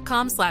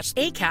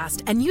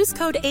bombas.com/ACAST and use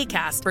code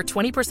ACAST for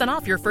 20%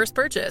 off your first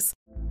purchase.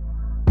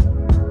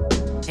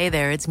 Hey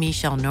there, it's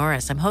Michelle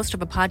Norris. I'm host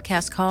of a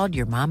podcast called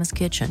Your Mama's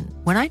Kitchen.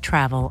 When I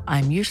travel,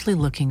 I'm usually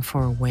looking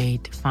for a way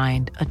to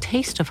find a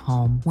taste of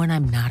home when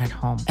I'm not at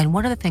home. And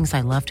one of the things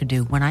I love to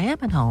do when I am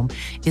at home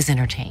is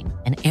entertain.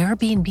 And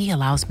Airbnb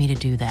allows me to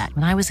do that.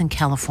 When I was in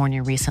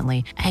California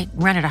recently, I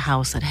rented a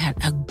house that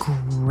had a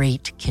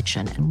great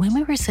kitchen. And when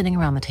we were sitting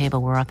around the table,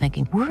 we were all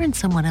thinking, we're in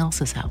someone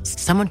else's house.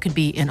 Someone could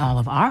be in all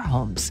of our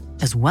homes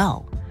as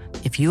well.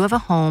 If you have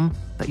a home,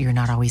 but you're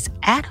not always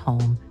at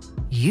home,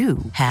 you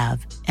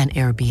have an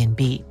Airbnb.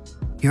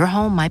 Your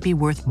home might be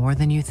worth more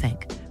than you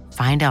think.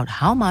 Find out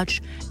how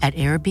much at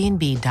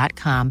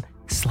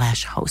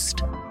airbnb.com/host.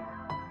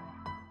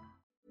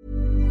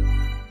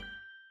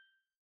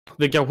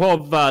 Det kanske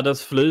har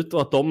världens flyt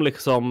och att de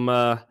liksom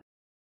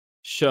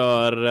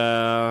kör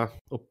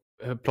och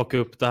plockar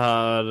upp det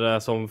här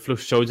som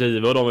Flusha och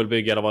Givo och de vill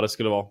bygga eller vad det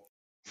skulle vara.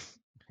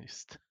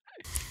 Just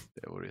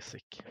det vore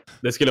sick.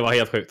 Det skulle vara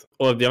helt sjukt.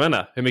 Och jag vet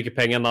inte hur mycket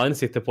pengar Nine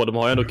sitter på. De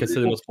har ju ändå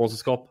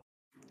kasinosponsorskap.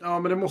 Ja,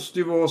 men det måste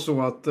ju vara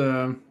så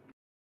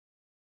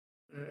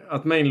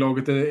att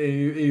mainlaget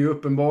är ju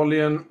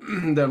uppenbarligen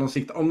där de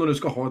siktar. Om de nu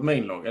ska ha ett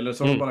mainlag. Eller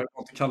så har de bara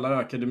inte kallar det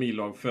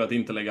akademilag för att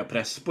inte lägga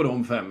press på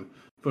de 5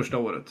 första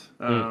året.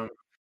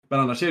 Men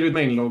annars är det ju ett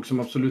mainlag som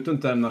absolut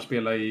inte ämnar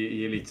spela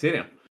i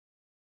elitserien.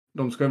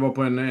 De ska ju vara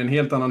på en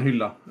helt annan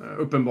hylla.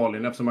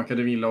 Uppenbarligen eftersom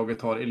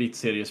akademilaget har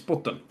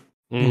elitseriespotten.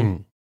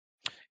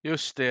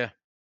 Just det.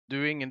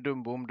 Du är ingen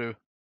dumbom du.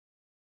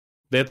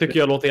 Det tycker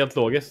jag låter helt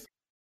logiskt.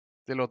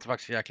 Det låter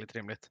faktiskt jäkligt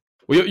rimligt.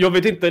 Och jag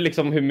vet inte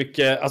liksom hur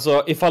mycket,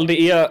 alltså ifall det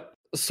är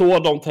så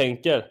de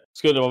tänker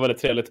skulle det vara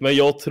väldigt trevligt. Men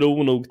jag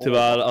tror nog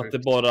tyvärr att det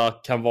bara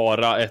kan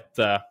vara ett,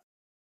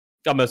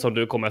 ja men som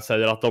du kommer att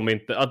säga, att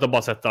de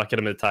bara sätter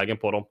akademitaggen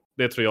på dem.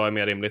 Det tror jag är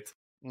mer rimligt.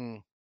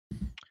 Mm.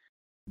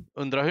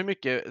 Undrar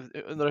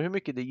hur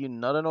mycket det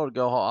gynnar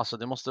Norge att ha, alltså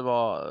det måste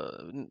vara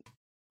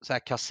så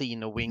här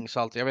casino wings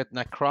och allt. Jag vet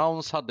när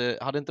Crowns hade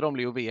inte de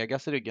Leo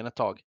Vegas i ryggen ett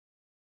tag.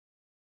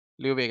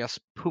 Leo Vegas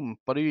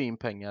pumpade ju in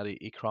pengar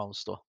i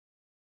Crowns då.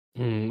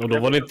 Och då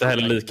var det inte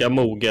heller lika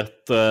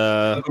moget. De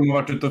har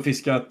varit ute och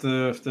fiskat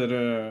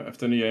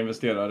efter nya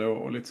investerare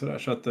och lite sådär.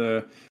 Så att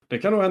det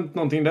kan nog ha hänt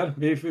någonting där.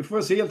 Vi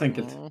får se helt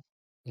enkelt.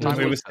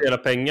 Att investera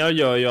pengar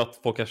gör ju att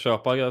folk kan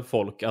köpa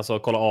folk. Alltså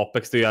kolla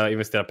Apex, det är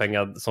investera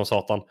pengar som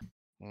satan.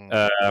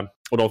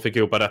 Och de fick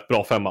ihop en rätt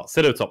bra 5,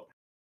 ser det ut som.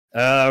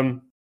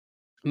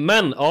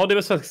 Men ja, det är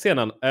väl svenska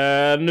scenen.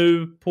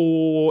 Nu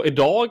på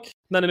idag,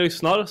 när ni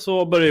lyssnar,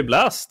 så börjar ju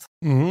Blast.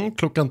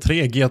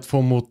 3:00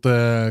 G2 mot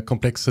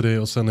Complexity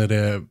och sen är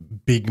det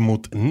Big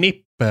mot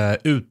NiP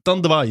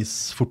utan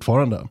device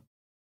fortfarande.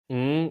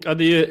 Ja,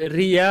 det är ju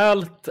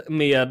rejält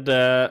med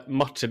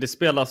matcher. Det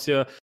spelas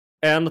ju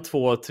 1,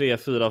 2, 3,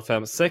 4,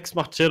 5, 6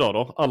 matcher idag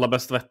då. Alla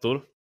bästa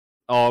vettor.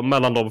 Ja,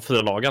 mellan de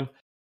 4 lagen.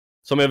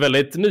 Som är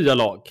väldigt nya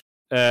lag.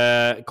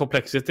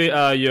 Complexity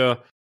är ju,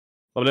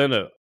 vad blir det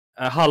nu?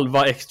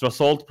 Halva extra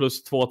salt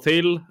plus 2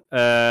 till.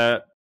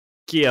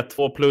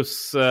 G2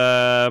 plus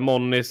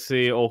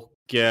Monisi och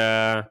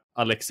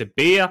Alexi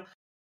B.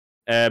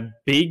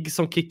 Big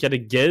som kickade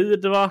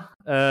Gade, va?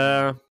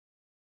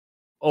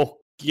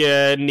 Och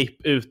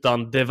NiP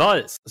utan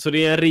device. Så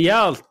det är en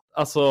rejält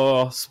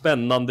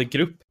spännande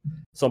grupp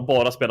som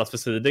bara spelas för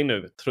seeding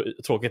nu.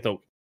 Tråkigt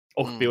nog.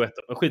 Och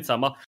BO1.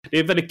 Skitsamma. Det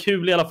är väldigt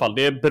kul i alla fall.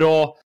 Det är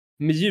bra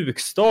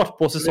mjukstart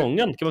på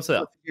säsongen, kan man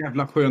säga.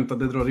 Jävla skönt att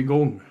det drar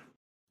igång.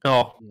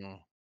 Ja.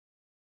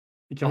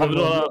 Vi kan väl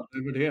vara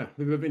över det.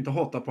 Vi behöver inte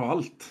hata på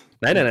allt.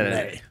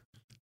 Nej.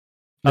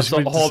 Alltså,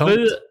 har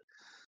vi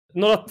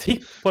några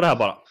tips på det här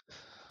bara?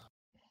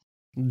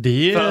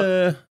 Det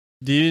är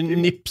ju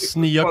NiPs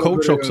nya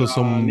coach också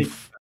som...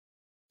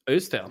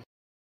 Just det.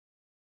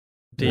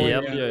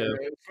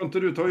 Får inte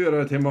du ta och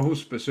göra ett hemma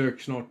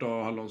hos-besök snart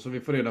då, Hallon, så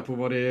vi får reda på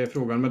vad det är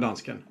frågan med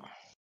dansken?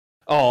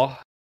 Ja,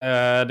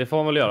 det får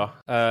man väl göra.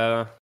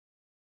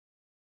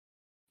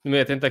 Nu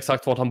vet jag inte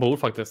exakt vart han bor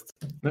faktiskt.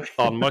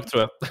 Danmark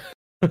tror jag.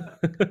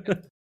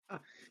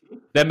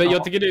 Nej, men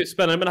jag tycker det är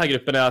spännande med den här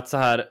gruppen är att så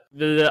här,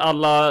 vi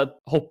alla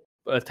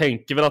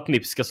tänker väl att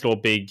NiP ska slå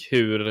Big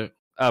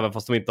även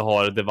fast de inte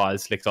har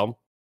device liksom.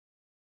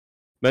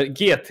 Men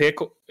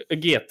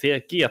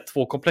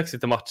G2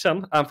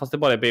 Complexity-matchen, även fast det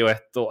bara är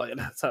BO1 och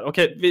så här,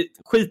 okej, vi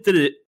skiter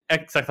i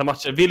exakta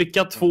matcher.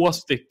 Vilka 2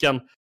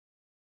 stycken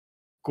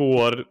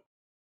går...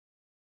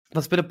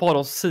 Vad spelar bara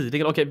om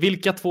sidingen? Okej,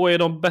 vilka 2 är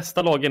de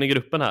bästa lagen i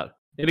gruppen här?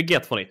 Är det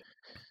G2 ni?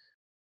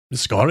 Det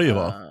ska det ju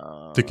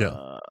vara, tycker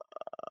jag.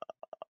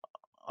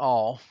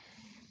 Ja.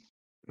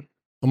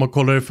 Om man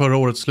kollar i förra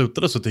året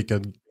slutade så tycker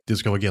jag att det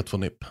ska vara G2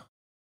 NiP.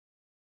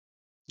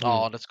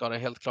 Ja, det ska det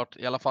helt klart.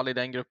 I alla fall i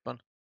den gruppen.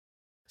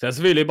 Sen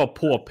så vill jag bara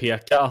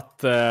påpeka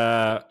att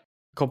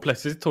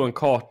Complexity tog en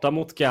karta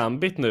mot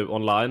Gambit nu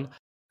online.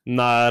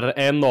 När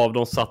en av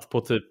dem satt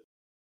på typ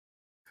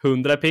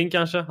 100 ping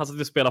kanske. Alltså att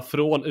vi spelar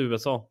från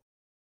USA.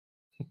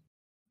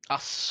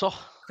 Asså?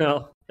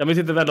 Ja, jag vet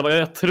inte vad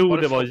jag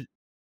tror det var.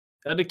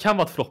 Ja, det kan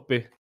vara ett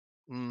floppy.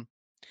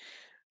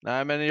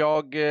 Nej, men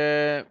jag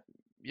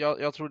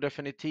tror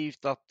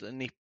definitivt att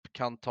NiP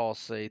kan ta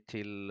sig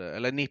till,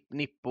 eller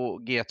NiP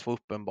och G2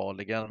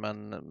 uppenbarligen,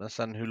 men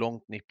sen hur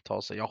långt NiP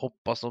tar sig, jag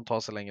hoppas de tar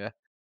sig längre.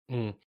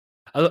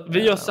 Alltså,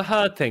 vi gör så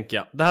här tänker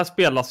jag. Det här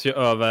spelas ju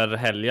över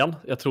helgen.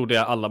 Jag tror det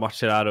är alla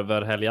matcher är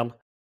över helgen.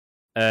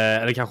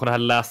 Eller kanske det här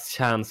last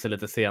chance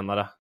lite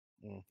senare.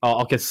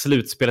 Ja, okej,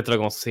 slutspelet är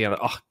igång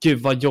senare. Gud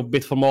vad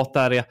jobbigt format det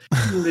här är.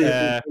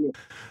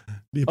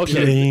 Det är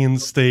plain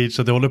stage,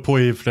 så det håller på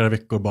i flera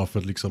veckor bara för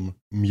att liksom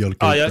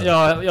mjölka ut det.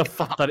 Jag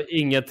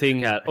fattar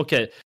ingenting här.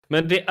 Okej,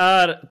 men det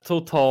är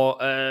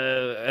totalt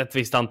ett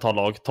visst antal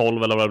lag,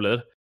 12 eller vad det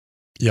blir.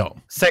 Ja.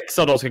 6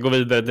 av dem ska gå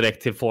vidare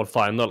direkt till Fall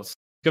Finals.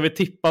 Ska vi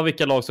tippa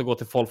vilka lag som går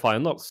till Fall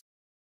Finals?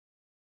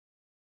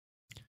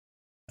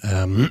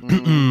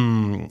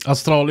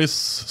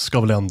 Astralis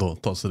ska väl ändå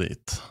ta sig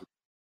dit?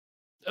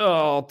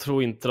 Jag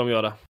tror inte de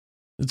gör det.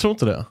 Du tror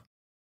inte det?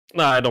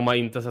 Nej, de har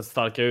inte sett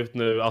starka ut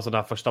nu. Alltså de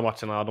här första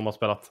matcherna de har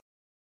spelat.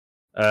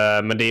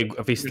 Men det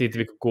är visst inte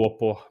vi kan gå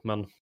på.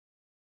 Men...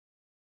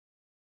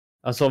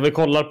 Alltså om vi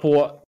kollar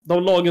på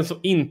de lagen som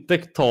inte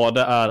tar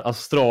det är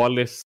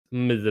Astralis,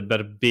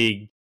 Miber,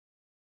 Big,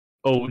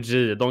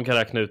 OG. De kan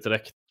räkna ut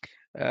direkt.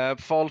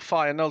 Fall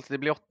Finals, det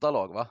blir 8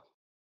 lag va?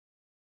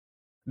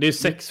 Det är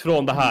 6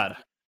 från det här.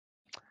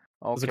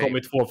 Okay. Och så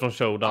kommer 2 från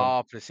Showdown.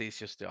 Ja,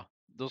 precis, just det. Ja.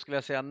 Då skulle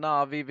jag säga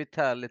Navi,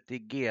 Vitality,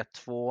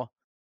 G2.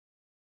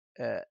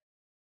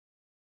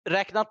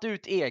 Räknat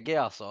ut EG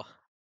alltså.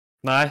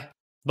 Nej,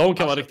 de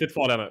kan vara riktigt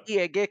farliga nu.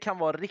 EG kan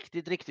vara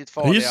riktigt, riktigt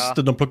farliga. Just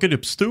det, de plockade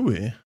upp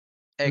Stewie.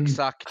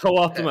 Exakt. Och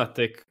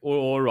Automatic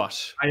och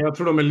Rush. Nej, jag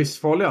tror de är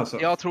livsfarliga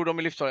alltså. Jag tror de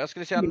är livsfarliga. Jag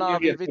skulle säga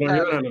Navi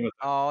Vitality.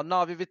 Ja,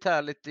 Navi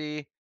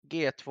Vitality,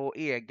 G2,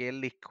 EG,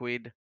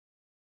 Liquid.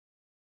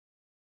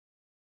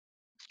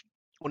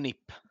 Och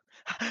NIP.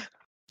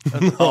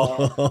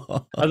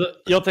 Alltså,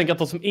 jag tänker att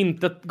de som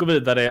inte går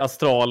vidare är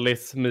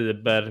Astralis,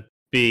 Miber,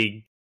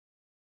 Big,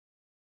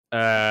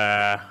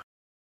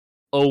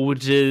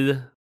 OG,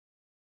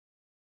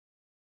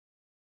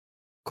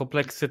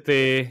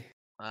 Complexity.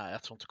 Nej,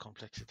 jag tror inte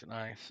Complexity.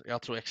 Nej,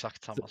 jag tror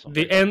exakt samma som.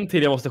 Det är en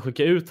till jag måste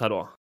skicka ut här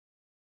då.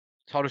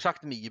 Har du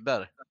sagt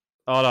Miber?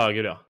 Ja, det har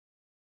jag.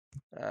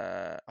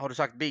 Har du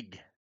sagt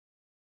Big?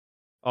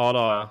 Ja, det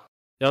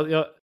har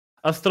jag.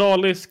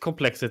 Astralis,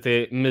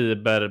 Complexity,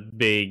 Miber,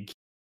 Big.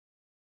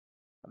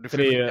 Du får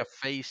skicka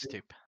Face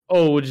typ.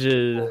 OG.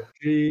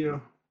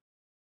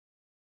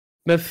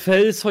 Men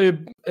Face har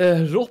ju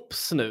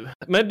Rops nu.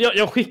 Men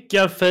jag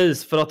skickar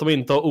Face för att de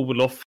inte har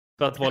Olof.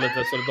 För att vara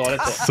lite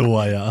solidariskt. Så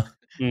ja.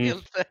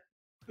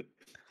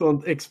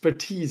 Sånt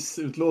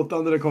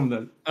expertisutlåtande det kom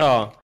där.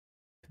 Ja.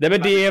 Nej,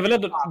 men det är väl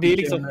ändå, det är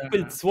liksom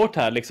skitsvårt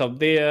här liksom.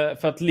 Det är,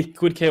 för att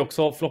Liquid kan ju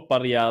också floppa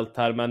rejält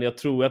här, men jag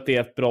tror att det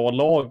är ett bra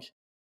lag.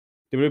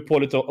 Det beror på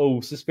lite om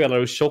OC spelar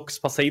och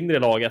Shox passar in i det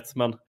laget,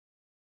 men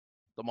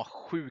de har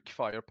sjuk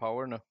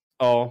firepower nu.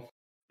 Ja.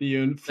 Det är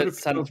ju en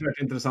fruktansvärt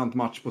intressant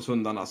match på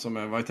söndagarna som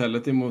är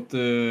Vitality mot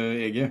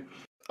EG.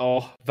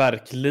 Ja,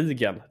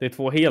 verkligen. Det är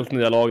två helt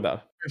nya lag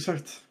där.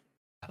 Exakt.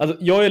 Alltså,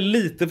 jag är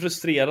lite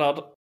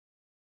frustrerad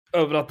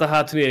över att den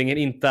här turneringen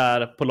inte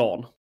är på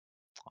LAN.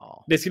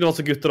 Ja. Det skulle vara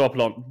så gött att vara på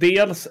LAN.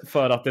 Dels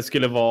för att det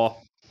skulle vara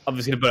att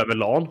vi skulle börja med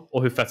LAN.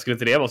 Och hur fett skulle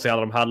inte det vara att se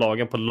alla de här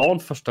lagen på LAN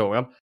första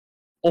gången.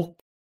 Och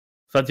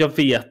för att jag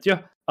vet ju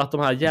att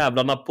de här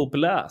jävlarna på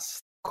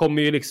Blast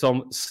kommer ju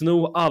liksom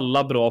sno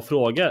alla bra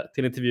frågor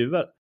till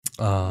intervjuer.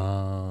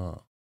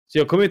 Så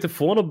jag kommer inte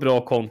få något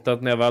bra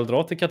content när jag väl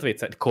drar till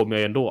Katowice. Det kommer jag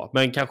ju ändå.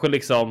 Men kanske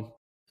liksom,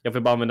 jag får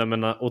bara använda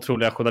mina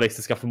otroliga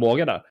journalistiska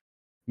förmågor där.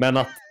 Men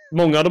att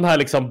många av de här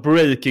liksom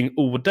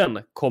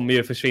breaking-orden kommer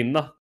ju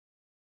försvinna.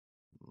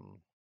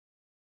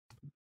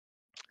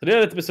 Så det är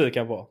jag lite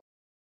besviken på.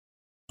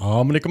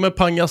 Ja, men det kommer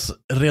pangas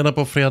redan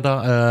på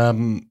fredag.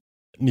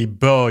 Ni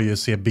bör ju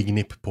se Big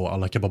Nip på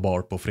Alla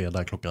Kebabar på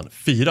fredag klockan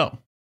 4.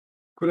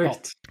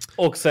 Korrekt.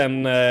 Ja. Och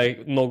sen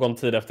någon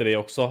tid efter det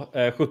också.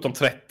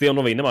 17:30 om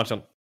de vinner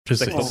matchen.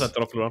 Precis. 16:30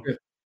 om de förlorar.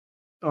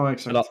 Ja,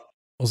 exakt. Eller,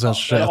 och sen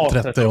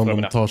 21:30 om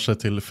de tar sig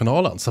till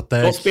finalen. Så att det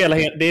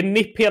är... det är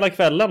NIP hela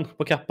kvällen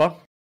på Kappa.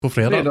 På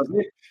fredag.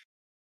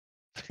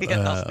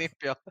 Fredagsnipp,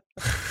 ja.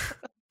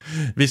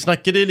 Vi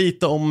snackade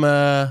lite om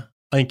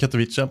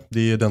Katowice.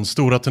 Det är den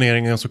stora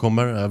turneringen som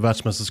kommer.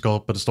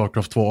 Världsmästerskapet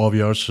Starcraft 2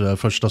 avgörs.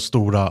 Första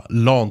stora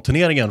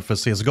LAN-turneringen för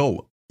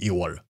CSGO i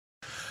år.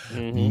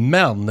 Mm-hmm.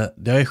 Men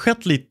det har ju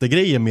skett lite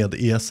grejer med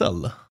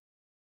ESL.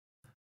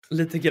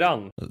 Lite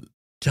grann.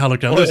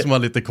 Kan du som har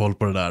lite koll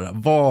på det där.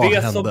 Vad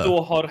hände? Det som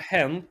då har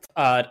hänt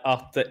är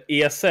att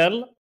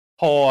ESL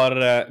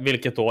har,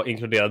 vilket då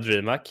inkluderar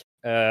DreamHack,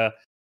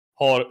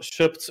 har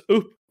köpts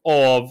upp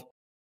av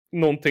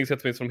någonting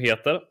som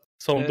heter,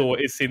 som då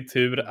i sin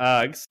tur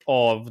ägs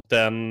av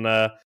den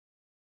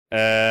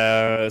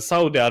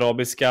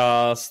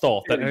saudiarabiska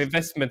staten. En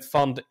investment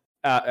fund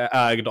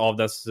ägd av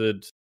den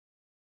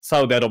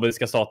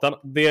saudiarabiska staten.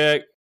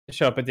 Det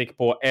köpet gick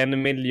på $1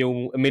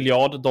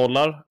 miljard.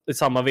 I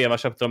samma veva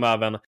köpte de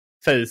även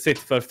Faceit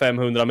för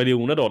 $500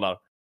 miljoner.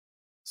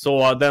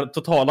 Så den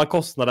totala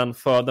kostnaden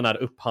för den här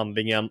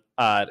upphandlingen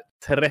är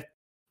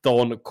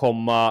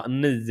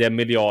 13,9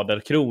 miljarder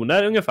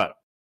kronor ungefär.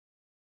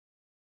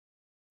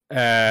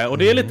 Och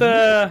det är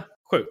lite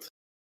sjukt.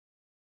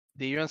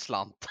 Det är ju en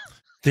slant.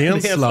 Det är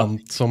en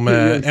slant som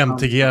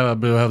MTG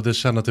behövde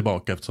känna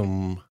tillbaka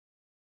eftersom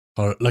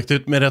har lagt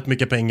ut med rätt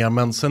mycket pengar.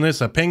 Men sen är det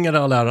så här, pengar är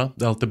all ära.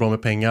 Det är alltid bra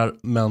med pengar.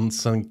 Men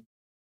sen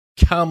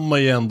kan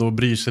man ju ändå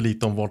bry sig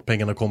lite om vart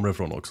pengarna kommer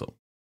ifrån också.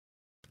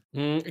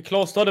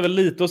 Claes, hade väl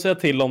lite att säga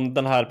till om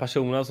den här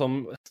personen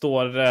som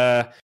står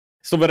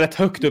väl rätt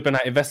högt upp i den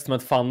här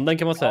investmentfunden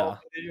kan man säga. Ja,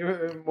 det är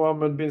ju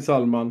Mohammed bin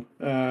Salman.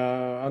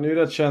 Han är ju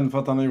rätt känd för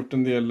att han har gjort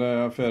en del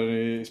affärer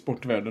i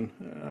sportvärlden.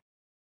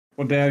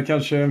 Och där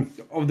kanske,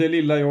 av det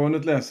lilla jag har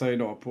hunnit läsa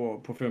idag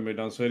på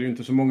förmiddagen, så är det ju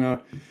inte så många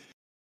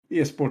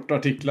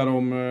e-sportartiklar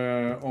om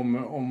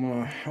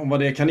vad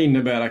det kan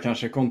innebära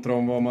kanske kontra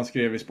om vad man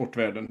skrev i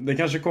sportvärlden. Det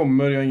kanske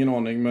kommer, jag har ingen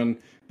aning,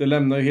 men det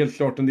lämnar ju helt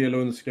klart en del att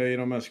önska i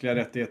de mänskliga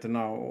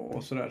rättigheterna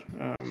och sådär.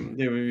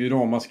 Det är ju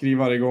ramaskri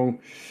varje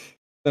gång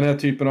den här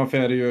typen av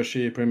affärer görs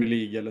i Premier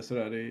League eller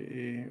sådär.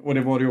 Och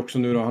det var det ju också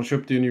nu då. Han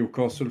köpte ju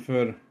Newcastle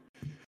för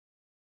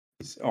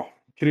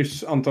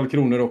kryss antal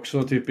kronor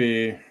också, typ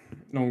i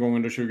någon gång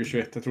under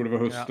 2021. Jag tror det var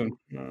hösten.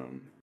 Ja.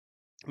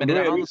 Men det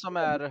är han som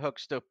är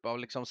högst upp av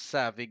liksom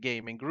Savvy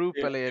Gaming Group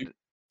eller?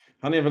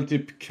 Han är väl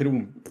typ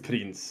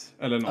kronprins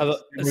eller något.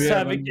 Alltså,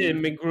 Savvy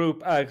Gaming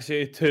Group ägs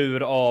ju i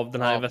tur av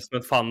den här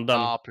investmentfunden.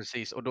 Ja,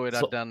 precis. Och då är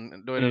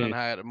det den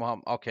här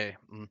Mohammed. Okej.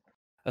 Mm.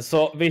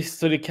 Alltså visst,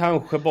 så det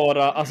kanske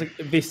bara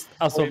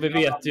vi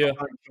vet ju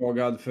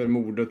anklagad för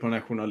mordet på den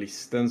här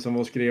journalisten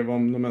som skrev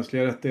om de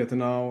mänskliga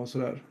rättigheterna och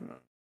sådär.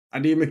 Ja,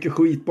 det är mycket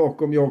skit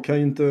bakom. Jag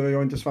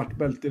är inte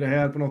svartbält i det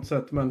här på något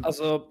sätt. Men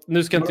alltså,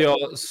 nu ska inte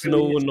jag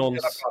sno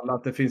någons...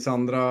 Att det finns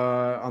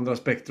andra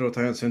aspekter att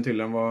ta hänsyn till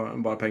än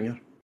bara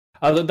pengar.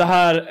 Alltså det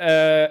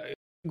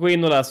här... Gå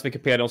in och läs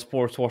Wikipedia om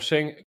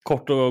sportswashing.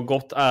 Kort och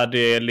gott är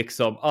det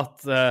liksom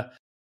att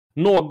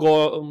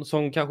någon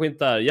som kanske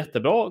inte är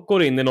jättebra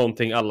går in i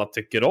någonting alla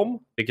tycker om,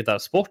 vilket är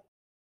sport,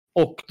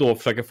 och då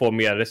försöker få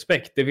mer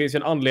respekt. Det finns ju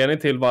en anledning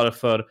till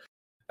varför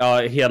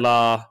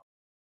hela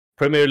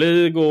Premier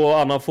League och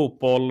annan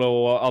fotboll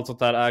och allt sånt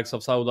där ägs av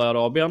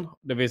Saudiarabien.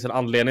 Det finns en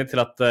anledning till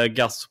att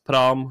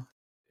Gazprom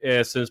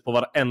syns på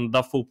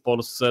varenda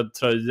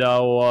fotbollströja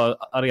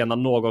och arena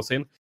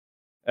någonsin.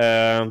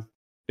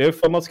 Det är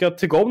för att man ska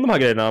tycka om de här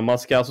grejerna. Man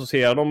ska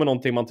associera dem med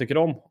någonting man tycker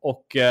om.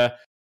 Och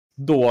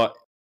då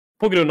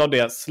på grund av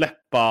det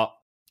släppa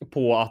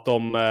på att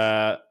de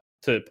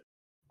typ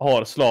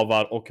har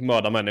slavar och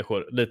mördar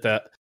människor.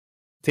 Lite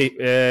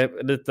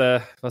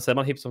vad säger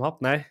man? Hipp som happ?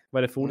 Nej,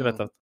 vad är det för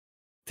ord?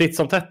 Titt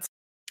som tätt.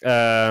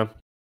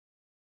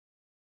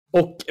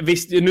 Och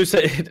visst, nu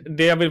säger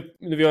det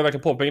vi har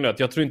verkligen påpekat nu att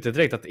jag tror inte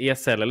direkt att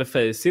ESL eller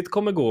Faceit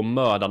kommer gå och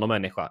mörda någon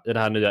människa i det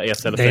här nya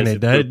ESL eller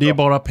Faceit. Nej, det är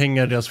bara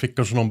pengar i deras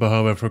fickor som de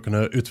behöver för att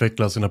kunna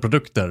utveckla sina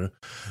produkter.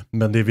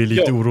 Men det vi är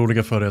lite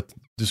oroliga för är att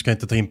du ska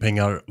inte ta in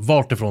pengar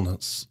vart ifrån.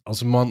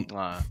 Alltså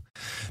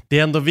det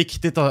är ändå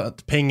viktigt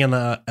att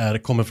pengarna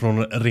kommer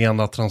från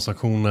rena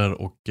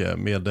transaktioner och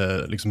med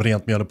liksom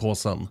rent mjöl i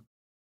påsen.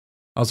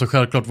 Alltså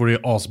självklart vore det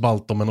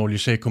asballt om en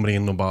oljetjej kommer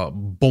in och bara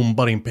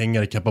bombar in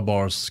pengar i Kappa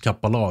Bars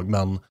kappalag,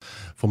 men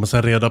får man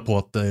sen reda på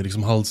att det är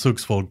liksom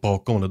halshuggs folk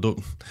bakom det, då,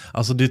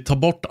 alltså det tar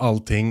bort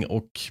allting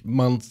och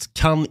man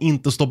kan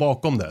inte stå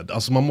bakom det.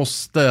 Alltså man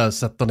måste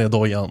sätta ner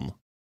dojan,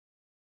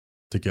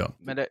 tycker jag.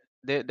 Men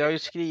det har ju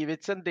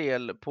skrivits en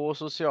del på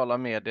sociala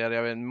medier,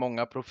 jag vet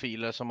många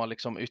profiler som har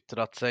liksom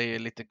yttrat sig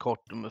lite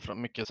kort,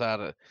 mycket så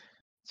här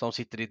som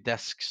sitter i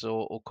desks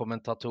och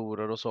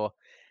kommentatorer och så.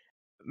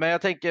 Men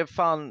jag tänker,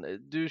 fan,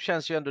 du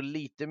känns ju ändå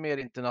lite mer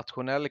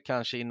internationell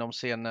kanske inom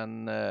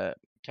scenen,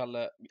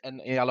 Kalle,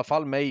 än i alla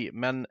fall mig.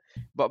 Men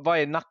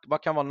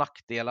vad kan vara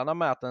nackdelarna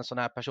med att en sån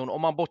här person,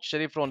 om man bortser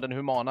ifrån den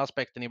humana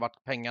aspekten i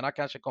vart pengarna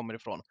kanske kommer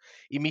ifrån.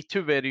 I mitt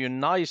huvud är det ju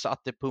nice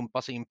att det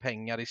pumpas in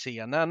pengar i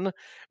scenen.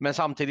 Men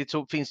samtidigt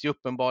så finns det ju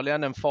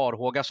uppenbarligen en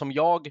farhåga som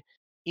jag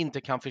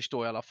inte kan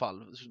förstå i alla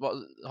fall.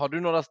 Har du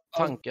några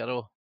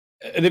tankar?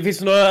 Det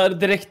finns några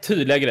direkt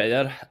tydliga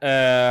grejer.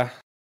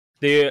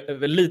 Det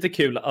är lite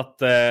kul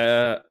att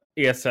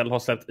ESL har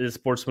släppt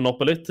eSports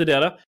Monopoly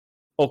tidigare.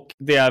 Och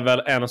det är väl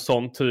en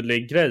sån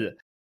tydlig grej.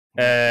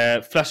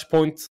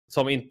 Flashpoint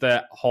som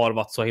inte har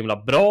varit så himla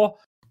bra.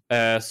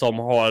 Som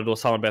har då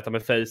samarbetat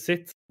med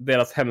Faceit.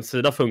 Deras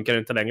hemsida funkar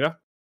inte längre.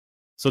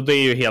 Så det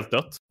är ju helt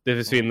dött. Det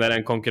försvinner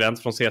en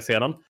konkurrent från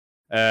C-scenen.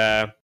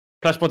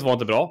 Flashpoint var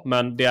inte bra,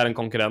 men det är en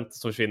konkurrent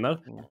som försvinner.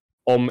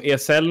 Om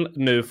ESL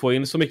nu får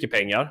in så mycket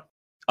pengar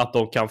att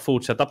de kan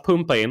fortsätta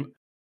pumpa in,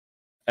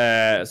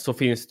 så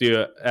finns det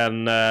ju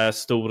en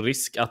stor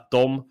risk att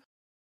de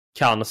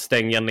kan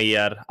stänga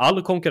ner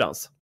all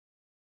konkurrens.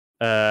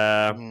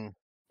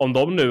 Om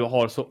de nu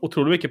har så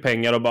otroligt mycket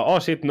pengar och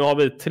bara, shit, nu har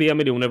vi 3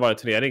 miljoner i varje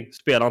turnering,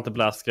 spelar inte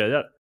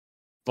Blast-grejer.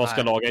 Vad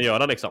ska lagen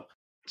göra liksom?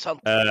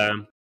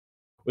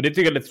 Och det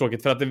tycker jag är lite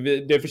tråkigt, för att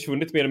det har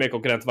försvunnit mer och mer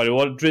konkurrenter varje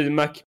år.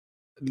 DreamHack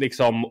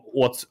liksom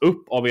åts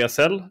upp av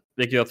ESL,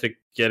 vilket jag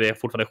tycker är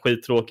fortfarande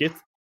skittråkigt.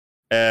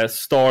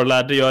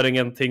 Starladder gör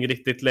ingenting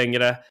riktigt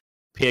längre.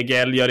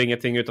 PGL gör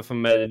ingenting utanför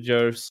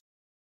Majors.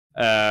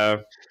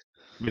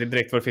 Det är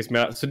direkt vad det finns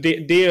med. Så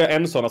det är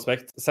en sån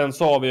aspekt. Sen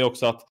så har vi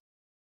också att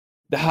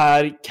det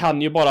här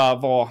kan ju bara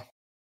vara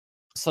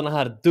såna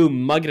här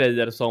dumma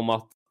grejer som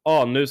att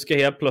nu ska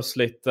helt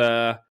plötsligt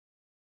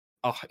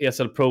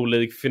ESL Pro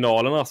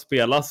League-finalerna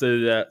spelas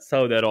i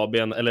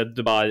Saudiarabien eller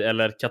Dubai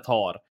eller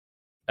Qatar.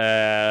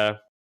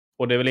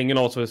 Och det är väl ingen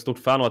av oss som är stort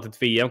fan av att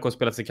ett VM kommer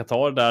spelas i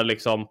Qatar, där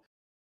liksom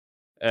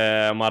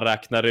man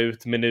räknar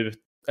ut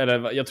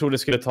eller jag tror det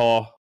skulle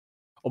ta,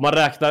 om man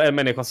räknar en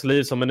människas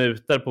liv som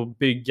minuter på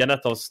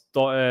byggandet av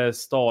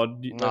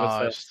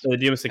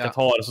stadiums i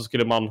Qatar, så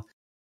skulle man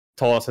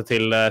ta sig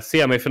till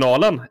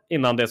semifinalen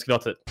innan det skulle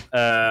ha tid.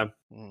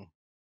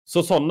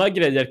 Så sådana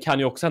grejer kan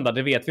ju också hända,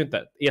 det vet vi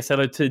inte. ESL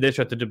har ju tidigare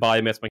kört i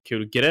Dubai med som en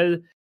kul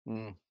grej.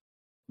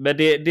 Men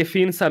det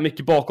finns här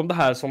mycket bakom det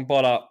här som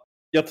bara,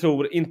 jag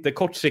tror inte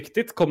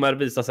kortsiktigt kommer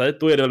visa sig.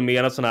 Då är det väl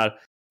mer en sån här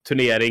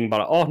turnering,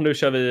 bara nu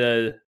kör vi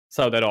i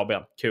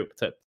Saudiarabien, kul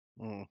typ.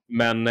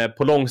 Men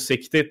på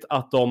långsiktigt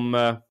att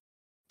de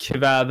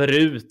kväver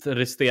ut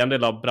resterande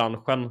del av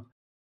branschen.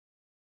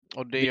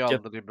 Och det är ju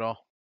aldrig bra.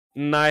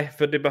 Nej,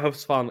 för det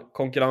behövs fan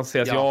konkurrens.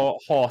 Jag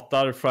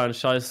hatar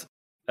franchise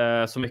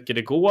så mycket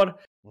det går.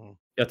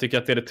 Jag tycker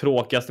att det är det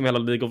tråkigaste med hela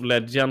League of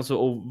Legends,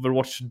 och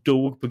Overwatch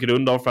dog på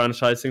grund av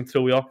franchising,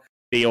 tror jag.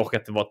 Det och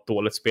att det var ett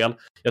dåligt spel.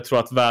 Jag tror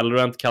att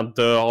Valorant kan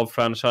dö av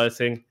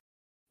franchising.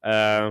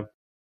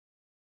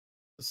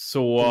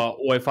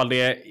 Och ifall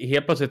det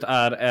helt plötsligt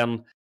är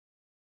en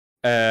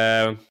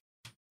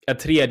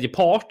tredje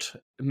part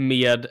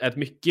med ett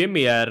mycket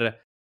mer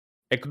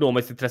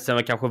ekonomiskt intresse än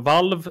vad kanske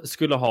Valve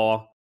skulle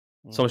ha,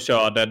 som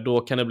kör det,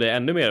 då kan det bli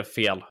ännu mer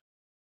fel.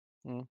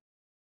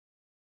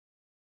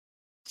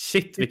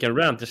 Shit, vilken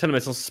rant. Jag känner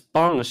mig som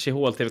sponge i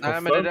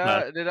HLTV-konferensen. Nej, men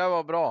det där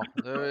var bra.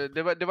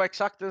 Det var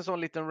exakt en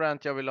sån liten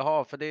rant jag ville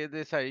ha. För det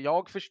är så här,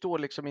 jag förstår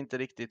liksom inte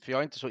riktigt, för jag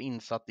är inte så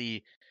insatt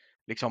i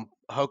liksom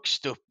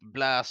högst upp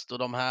Blast och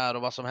de här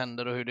och vad som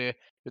händer och hur det,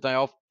 utan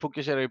jag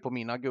fokuserar ju på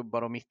mina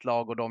gubbar och mitt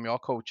lag och de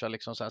jag coachar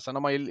liksom så här. Sen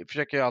har man ju,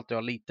 försöker jag alltid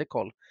ha lite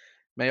koll.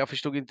 Men jag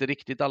förstod inte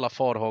riktigt alla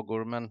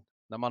farhågor, men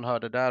när man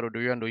hörde där och du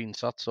är ju ändå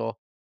insatt, så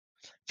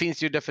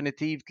finns ju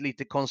definitivt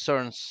lite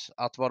concerns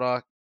att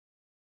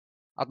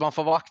man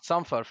får vara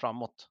aktsam för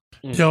framåt.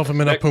 Ja, för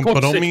menar,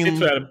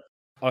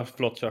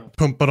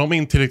 pumpar de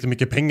in tillräckligt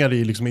mycket pengar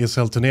i liksom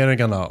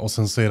ESL-turneringarna och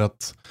sen säger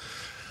att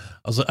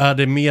alltså är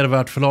det mer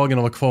värt för lagen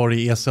att vara kvar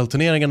i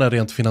ESL-turneringarna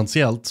rent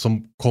finansiellt,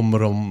 som kommer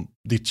de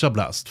ditcha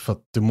Blast, för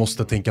att du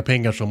måste tänka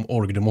pengar som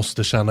org, du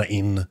måste tjäna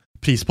in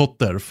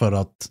prispotter för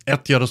att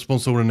 1, göra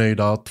sponsorer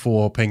nöjda,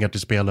 2, pengar till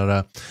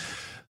spelare,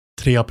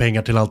 3,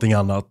 pengar till allting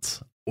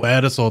annat. Och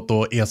är det så att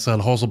då ESL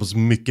har så pass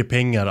mycket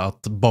pengar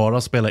att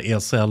bara spela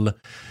ESL,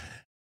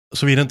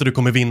 så vill inte du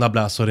kommer vinna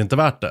Blast, så är det inte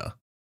värt det.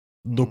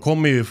 Då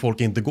kommer ju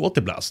folk inte gå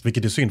till Blast,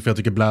 vilket är synd, för jag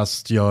tycker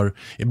Blast gör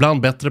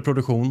ibland bättre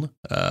produktion,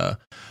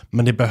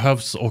 men det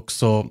behövs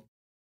också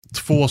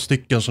 2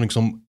 stycken som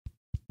liksom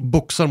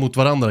boxar mot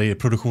varandra i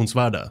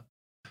produktionsvärde.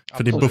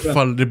 För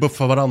det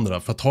buffar varandra.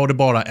 För att har du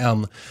bara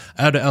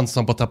är du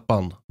ensam på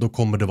täppan, då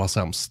kommer du vara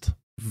sämst.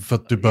 För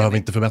att du behöver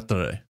inte förbättra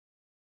dig.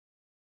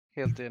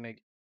 Helt enig.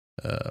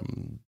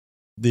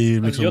 Det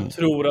är liksom... Jag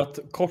tror att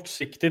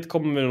kortsiktigt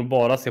kommer vi nog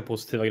bara se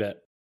positiva grejer.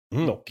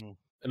 Dock.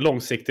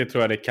 Långsiktigt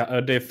tror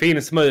jag det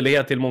finns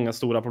möjlighet till många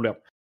stora problem.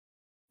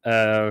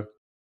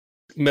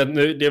 Men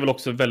nu, det är väl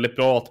också väldigt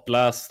bra att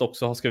Blast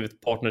också har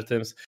skrivit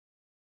partner-teams.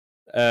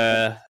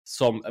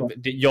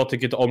 Jag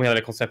tycker inte om hela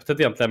det konceptet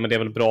egentligen, men det är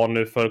väl bra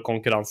nu för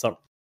konkurrensen.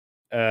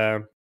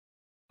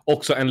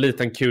 Också en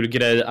liten kul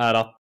grej är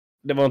att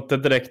det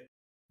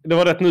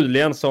var rätt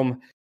nyligen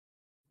som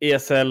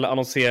ESL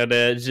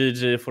annonserade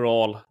GG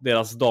for all,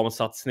 deras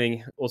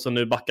damsatsning, och så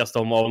nu backas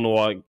de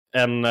av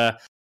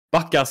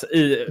backas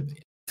i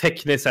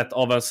tekniskt sett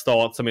av en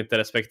stat som inte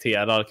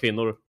respekterar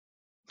kvinnor.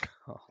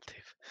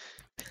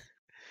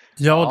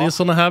 Ja, det är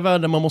såna här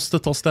värden man måste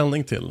ta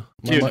ställning till.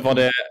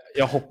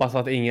 Jag hoppas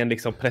att ingen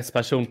liksom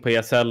pressperson på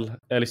ESL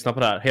lyssnar på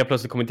det här. Helt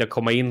plötsligt kommer inte jag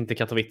komma in till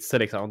Katowice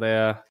liksom.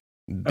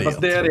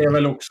 Fast det är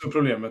väl också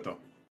problemet då.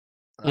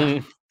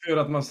 För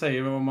att man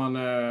säger vad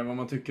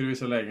man tycker i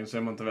vissa lägen, så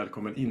är man inte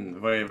välkommen in.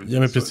 Ja,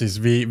 men precis.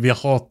 Vi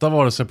hatar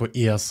vare sig på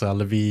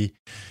ESL. Vi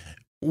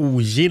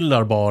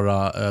ogillar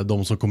bara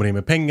de som kommer in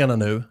med pengarna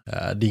nu. Det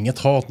är inget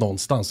hat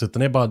någonstans,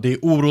 utan det är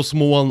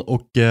orosmoln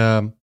och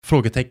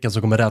frågetecken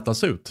som kommer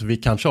rätas ut. Vi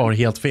kanske har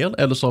helt fel,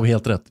 eller så har vi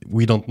helt rätt.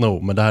 We don't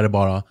know, men det här är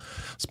bara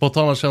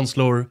spontana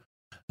känslor.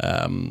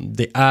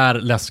 Det är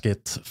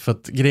läskigt, för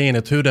att grejen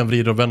är hur den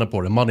vrider och vänder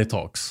på det. Money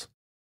talks.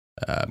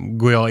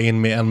 Går jag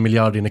in med 1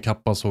 miljard in i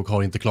kappa, så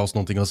har inte Klas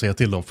någonting att säga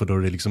till dem, för då är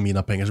det liksom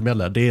mina pengar som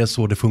gäller. Det är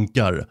så det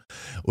funkar.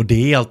 Och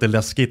det är alltid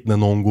läskigt när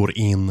någon går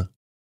in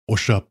och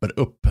köper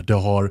upp. Det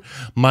har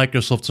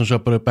Microsoft som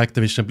köper upp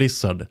Activision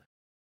Blizzard.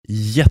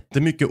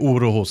 Jättemycket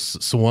oro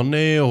hos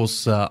Sony och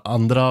hos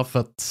andra, för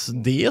att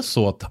det är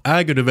så att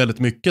äger du väldigt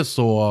mycket,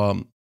 så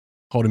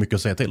har du mycket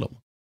att säga till om.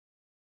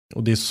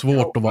 Och det är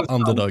svårt att vara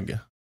underdog.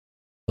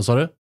 Vad sa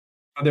du?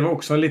 Ja, det var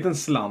också en liten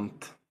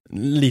slant.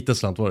 Lite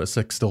slant var det.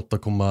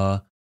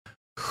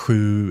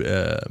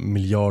 68,7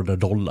 miljarder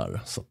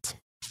dollar. Så att...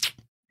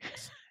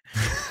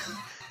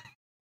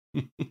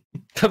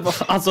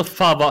 Alltså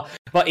fan,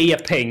 vad är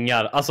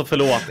pengar? Alltså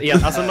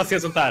förlåt. Alltså man ser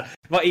sånt där.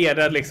 Vad är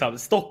det liksom?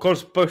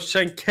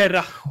 Stockholmsbörsen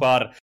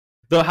kraschar.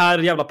 De här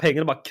jävla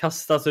pengarna bara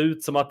kastas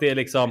ut som att det är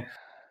liksom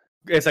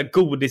så här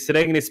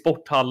godisregn i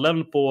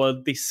sporthallen på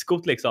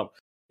diskot liksom.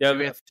 Jag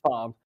vet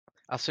fan.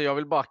 Alltså jag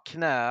vill bara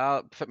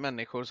knäa för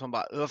människor som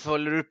bara, varför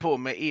håller du på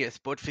med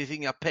e-sport? Finns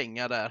inga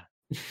pengar där.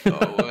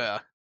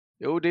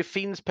 Jo, det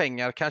finns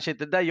pengar. Kanske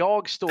inte där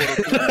jag står och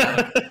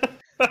tittar.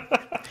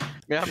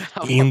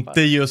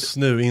 Inte just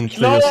nu. Nej,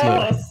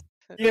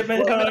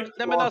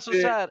 men alltså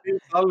så här.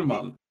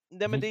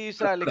 Nej, men det är ju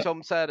så här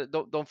liksom så här,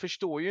 de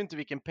förstår ju inte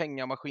vilken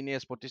pengamaskin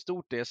e-sport i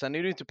stort är. Sen är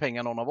det ju inte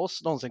pengar någon av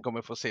oss någonsin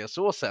kommer få se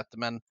så sett,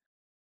 men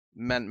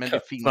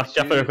det finns.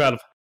 Snacka för dig själv.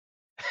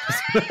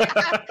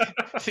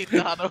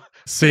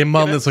 Se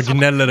mannen som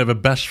gnäller över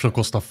bärs som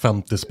kostar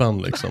 50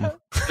 spänn liksom.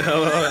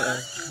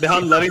 Det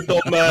handlar inte om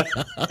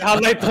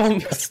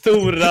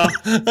stora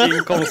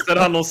inkomster,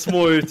 det handlar om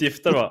små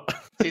utgifter, va?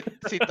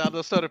 Sitter han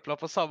och sörplar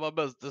på samma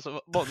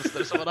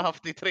monster som han har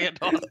haft i 3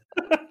 dagar.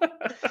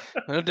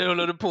 Det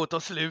håller du på att ta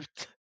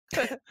slut.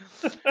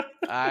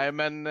 Nej,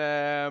 men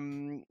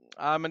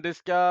det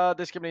ska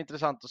bli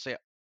intressant att se.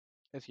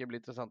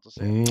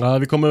 Ja,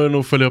 vi kommer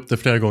nog följa upp det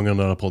flera gånger i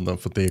den här podden,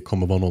 för det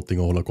kommer vara någonting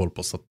att hålla koll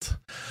på, så att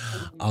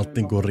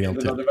allting går rent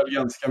till. Det är väl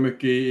ganska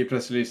mycket i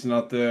pressreleasen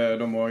att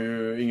de har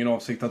ju ingen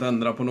avsikt att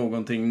ändra på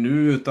någonting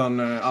nu,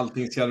 utan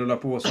allting ska rulla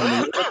på som det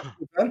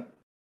är.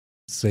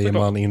 Säger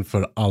man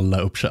inför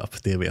alla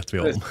uppköp, det vet vi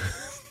om.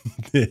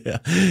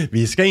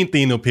 Vi ska inte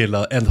in och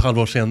pilla en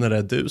halvår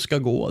senare. Du ska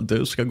gå.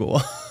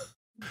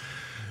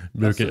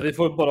 Alltså, vi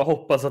får bara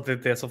hoppas att det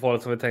inte är så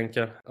farligt som vi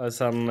tänker.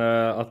 Sen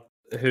att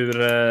hur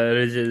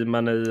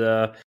regimen i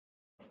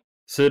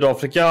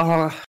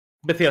Sydafrika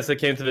beter sig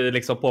kan ju inte vi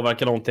liksom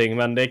påverka någonting.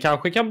 Men det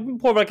kanske kan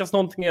påverkas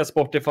någonting i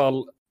sport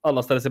ifall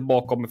alla ställer sig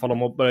bakom ifall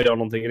de börjar göra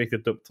någonting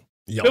riktigt dumt.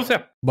 Ja,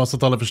 bara så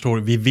att alla förstår,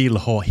 vi vill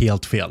ha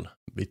helt fel.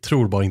 Vi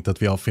tror bara inte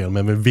att vi har fel,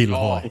 men vi vill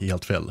ha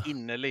helt fel.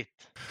 Innerligt.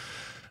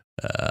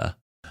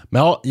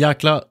 Men ja,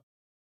 jäkla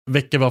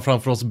veckor var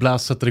framför oss.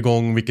 Blast sätter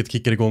igång, vilket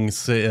kickar igång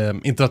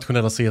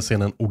internationella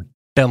C-scenen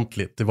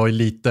ordentligt. Det var ju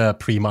lite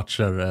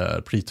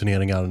pre-matcher,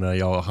 pre-turneringar när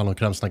jag hann och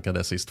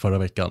krämsnackade sist förra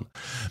veckan.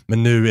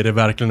 Men nu är det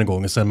verkligen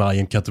igång. Sen med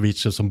Iron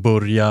Katowice som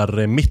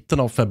börjar mitten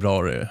av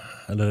februari.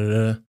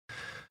 Eller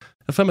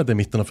jag får med det är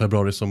mitten av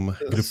februari som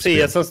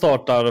gruppspel. CSN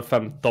startar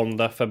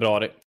 15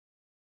 februari.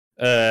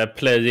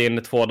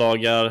 Play-in 2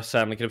 dagar,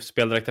 sen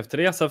gruppspel direkt efter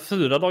det. Sen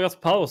 4 dagars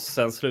paus,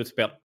 sen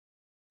slutspel.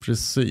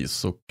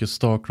 Precis, och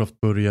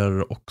Starcraft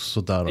börjar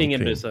också där omkring.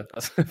 Ingen bryr sig.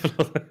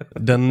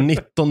 Den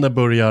 19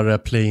 börjar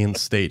play-in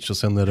stage och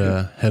sen är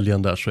det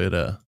helgen där så är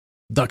det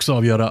dags att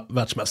avgöra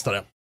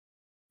världsmästare.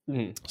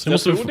 Så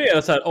jag tror det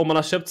är så här, om man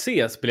har köpt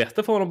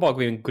CS-biljetter får man bara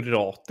gå in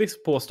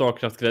gratis på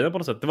Starcraft-grejen på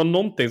något sätt. Det var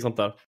någonting sånt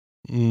där.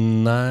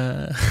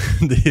 Nej,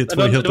 det är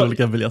 2 helt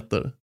olika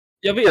biljetter.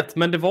 Jag vet,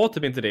 men det var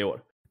typ inte det i år.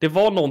 Det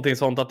var någonting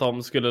sånt att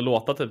de skulle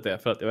låta typ det.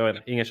 För att jag vet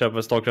inte, ingen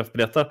köper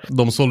Starcraft-biljetter.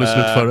 De sålde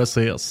slut före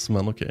CS,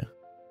 men okej.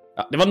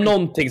 Ja, det var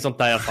någonting sånt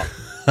där i alla fall.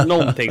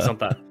 Någonting sånt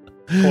där.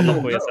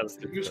 Kolla på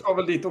ESL. Du ska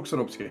väl dit också,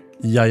 Robski?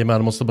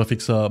 Jajamän, måste bara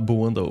fixa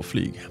boende och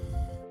flyg.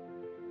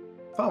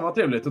 Fan vad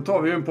trevligt, då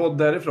tar vi ju en podd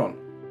därifrån.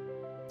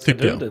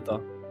 Tycker jag. Dit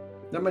då?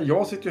 Nej, men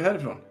jag sitter ju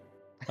härifrån.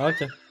 Ja,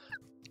 okej.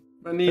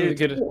 Men ni är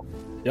ju två.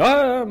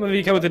 Ja, men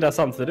vi kan vara till där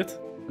samtidigt.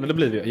 Men det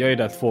blir vi. Jag är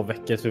där 2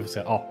 veckor så vi får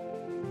se. Ja.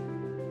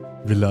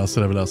 Vi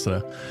löser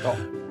det. Ja.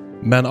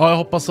 Men ja, jag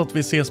hoppas att vi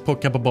ses på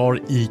Kappa Bar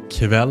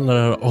ikväll när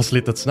det har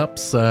slitet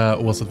snaps.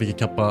 Oavsett vilken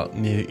kappa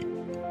ni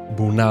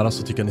bor nära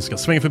så tycker jag ni ska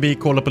svänga förbi,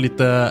 kolla på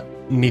lite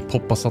NIP.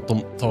 Hoppas att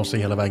de tar sig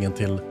hela vägen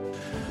till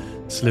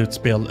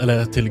slutspel,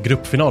 eller till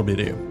gruppfinal blir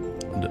det ju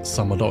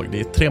samma dag. Det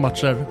är 3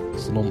 matcher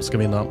som de ska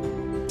vinna.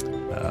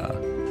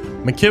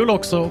 Men kul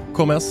också,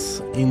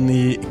 KMS in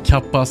i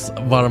Kappas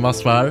varma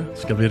sfär. Det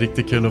ska bli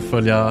riktigt kul att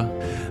följa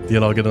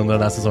dialogen under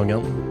den här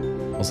säsongen.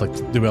 Och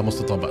sagt, du och jag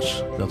måste ta en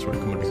bärs. Jag tror det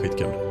kommer bli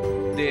skitkul.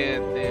 Det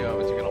är jag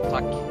övertygad om.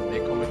 Tack. Det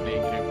kommer bli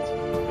grymt.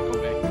 Det kommer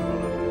bli.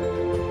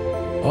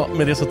 Ja,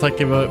 med det så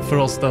tackar vi för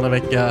oss denna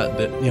vecka.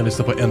 Ni har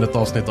lyssnat på ännu ett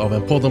avsnitt av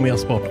en podd om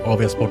e-sport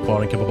av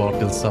e-sportbaren Kappa Bar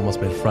tillsammans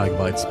med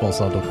Fragbite,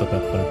 sponsrad Dr.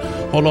 Pepper.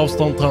 Håll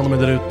avstånd, ta hand om er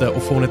där ute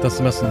och får ni ett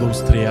sms om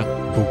dos 3,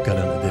 boka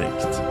den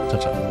direkt.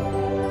 Ciao.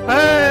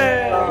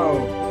 Hej!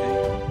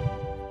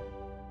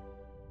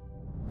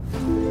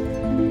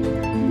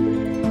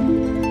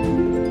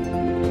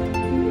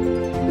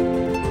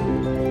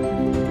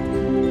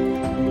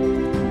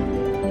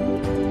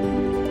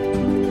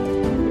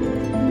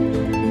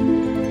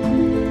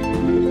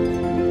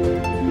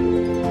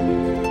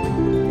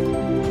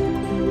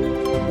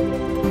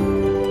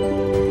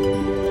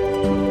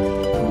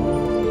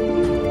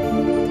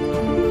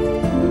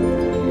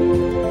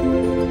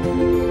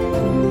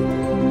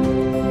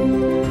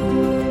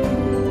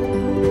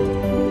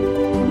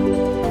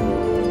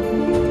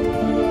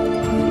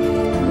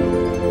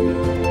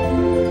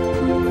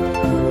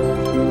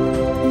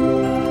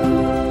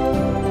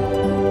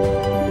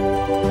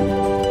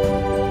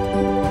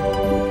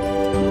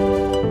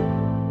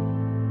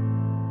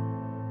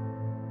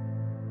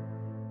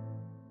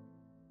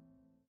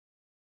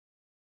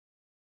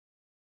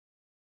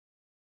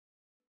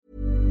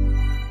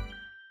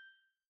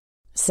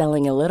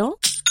 Selling a little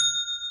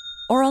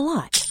or a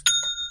lot?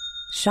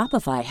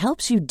 Shopify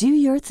helps you do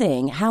your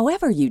thing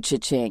however you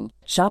cha-ching.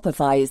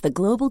 Shopify is the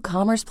global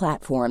commerce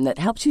platform that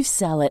helps you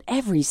sell at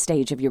every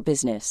stage of your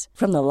business.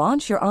 From the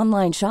launch your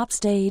online shop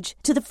stage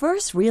to the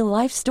first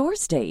real-life store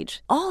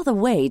stage, all the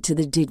way to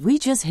the did we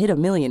just hit a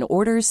million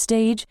orders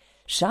stage.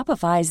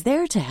 Shopify is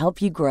there to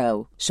help you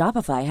grow.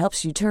 Shopify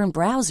helps you turn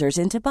browsers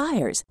into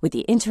buyers with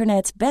the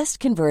internet's best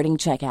converting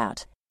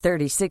checkout.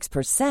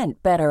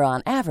 36% better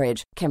on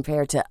average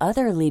compared to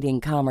other leading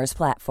commerce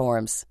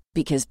platforms.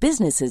 Because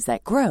businesses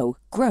that grow,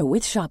 grow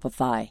with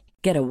Shopify.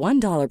 Get a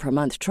 $1 per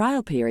month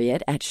trial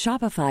period at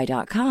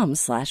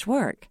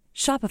shopify.com/work.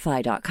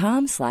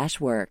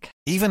 Shopify.com/work.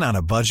 Even on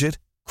a budget,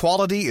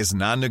 quality is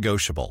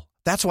non-negotiable.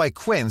 That's why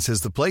Quince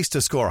is the place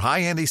to score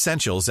high-end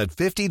essentials at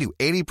 50 to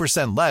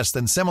 80% less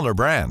than similar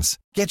brands.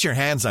 Get your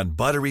hands on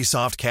buttery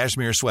soft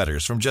cashmere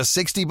sweaters from just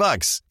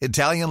 $60,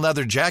 Italian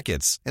leather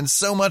jackets, and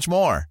so much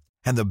more.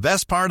 And the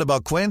best part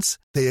about Quince,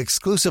 they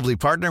exclusively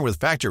partner with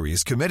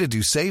factories committed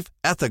to safe,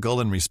 ethical,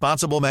 and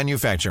responsible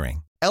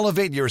manufacturing.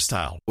 Elevate your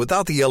style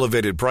without the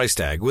elevated price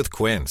tag with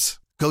Quince.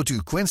 Go to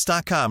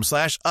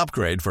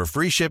quince.com/upgrade for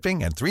free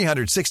shipping and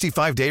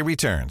 365-day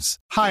returns.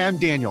 Hi, I'm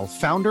Daniel,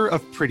 founder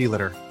of Pretty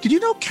Litter. Did you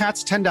know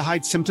cats tend to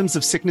hide symptoms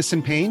of sickness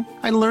and pain?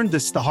 I learned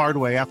this the hard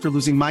way after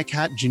losing my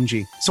cat,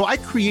 Gingy. So I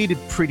created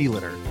Pretty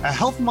Litter, a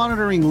health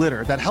monitoring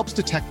litter that helps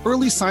detect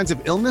early signs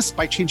of illness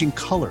by changing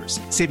colors,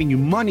 saving you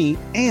money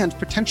and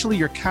potentially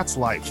your cat's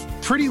life.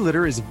 Pretty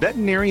Litter is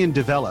veterinarian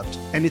developed,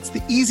 and it's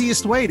the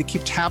easiest way to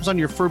keep tabs on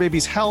your fur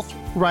baby's health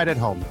right at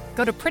home.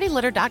 Go to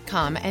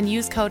prettylitter.com and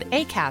use code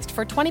ACAST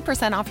for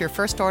 20% off your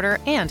first order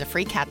and a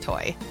free cat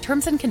toy.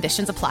 Terms and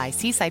conditions apply.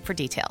 See site for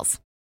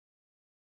details.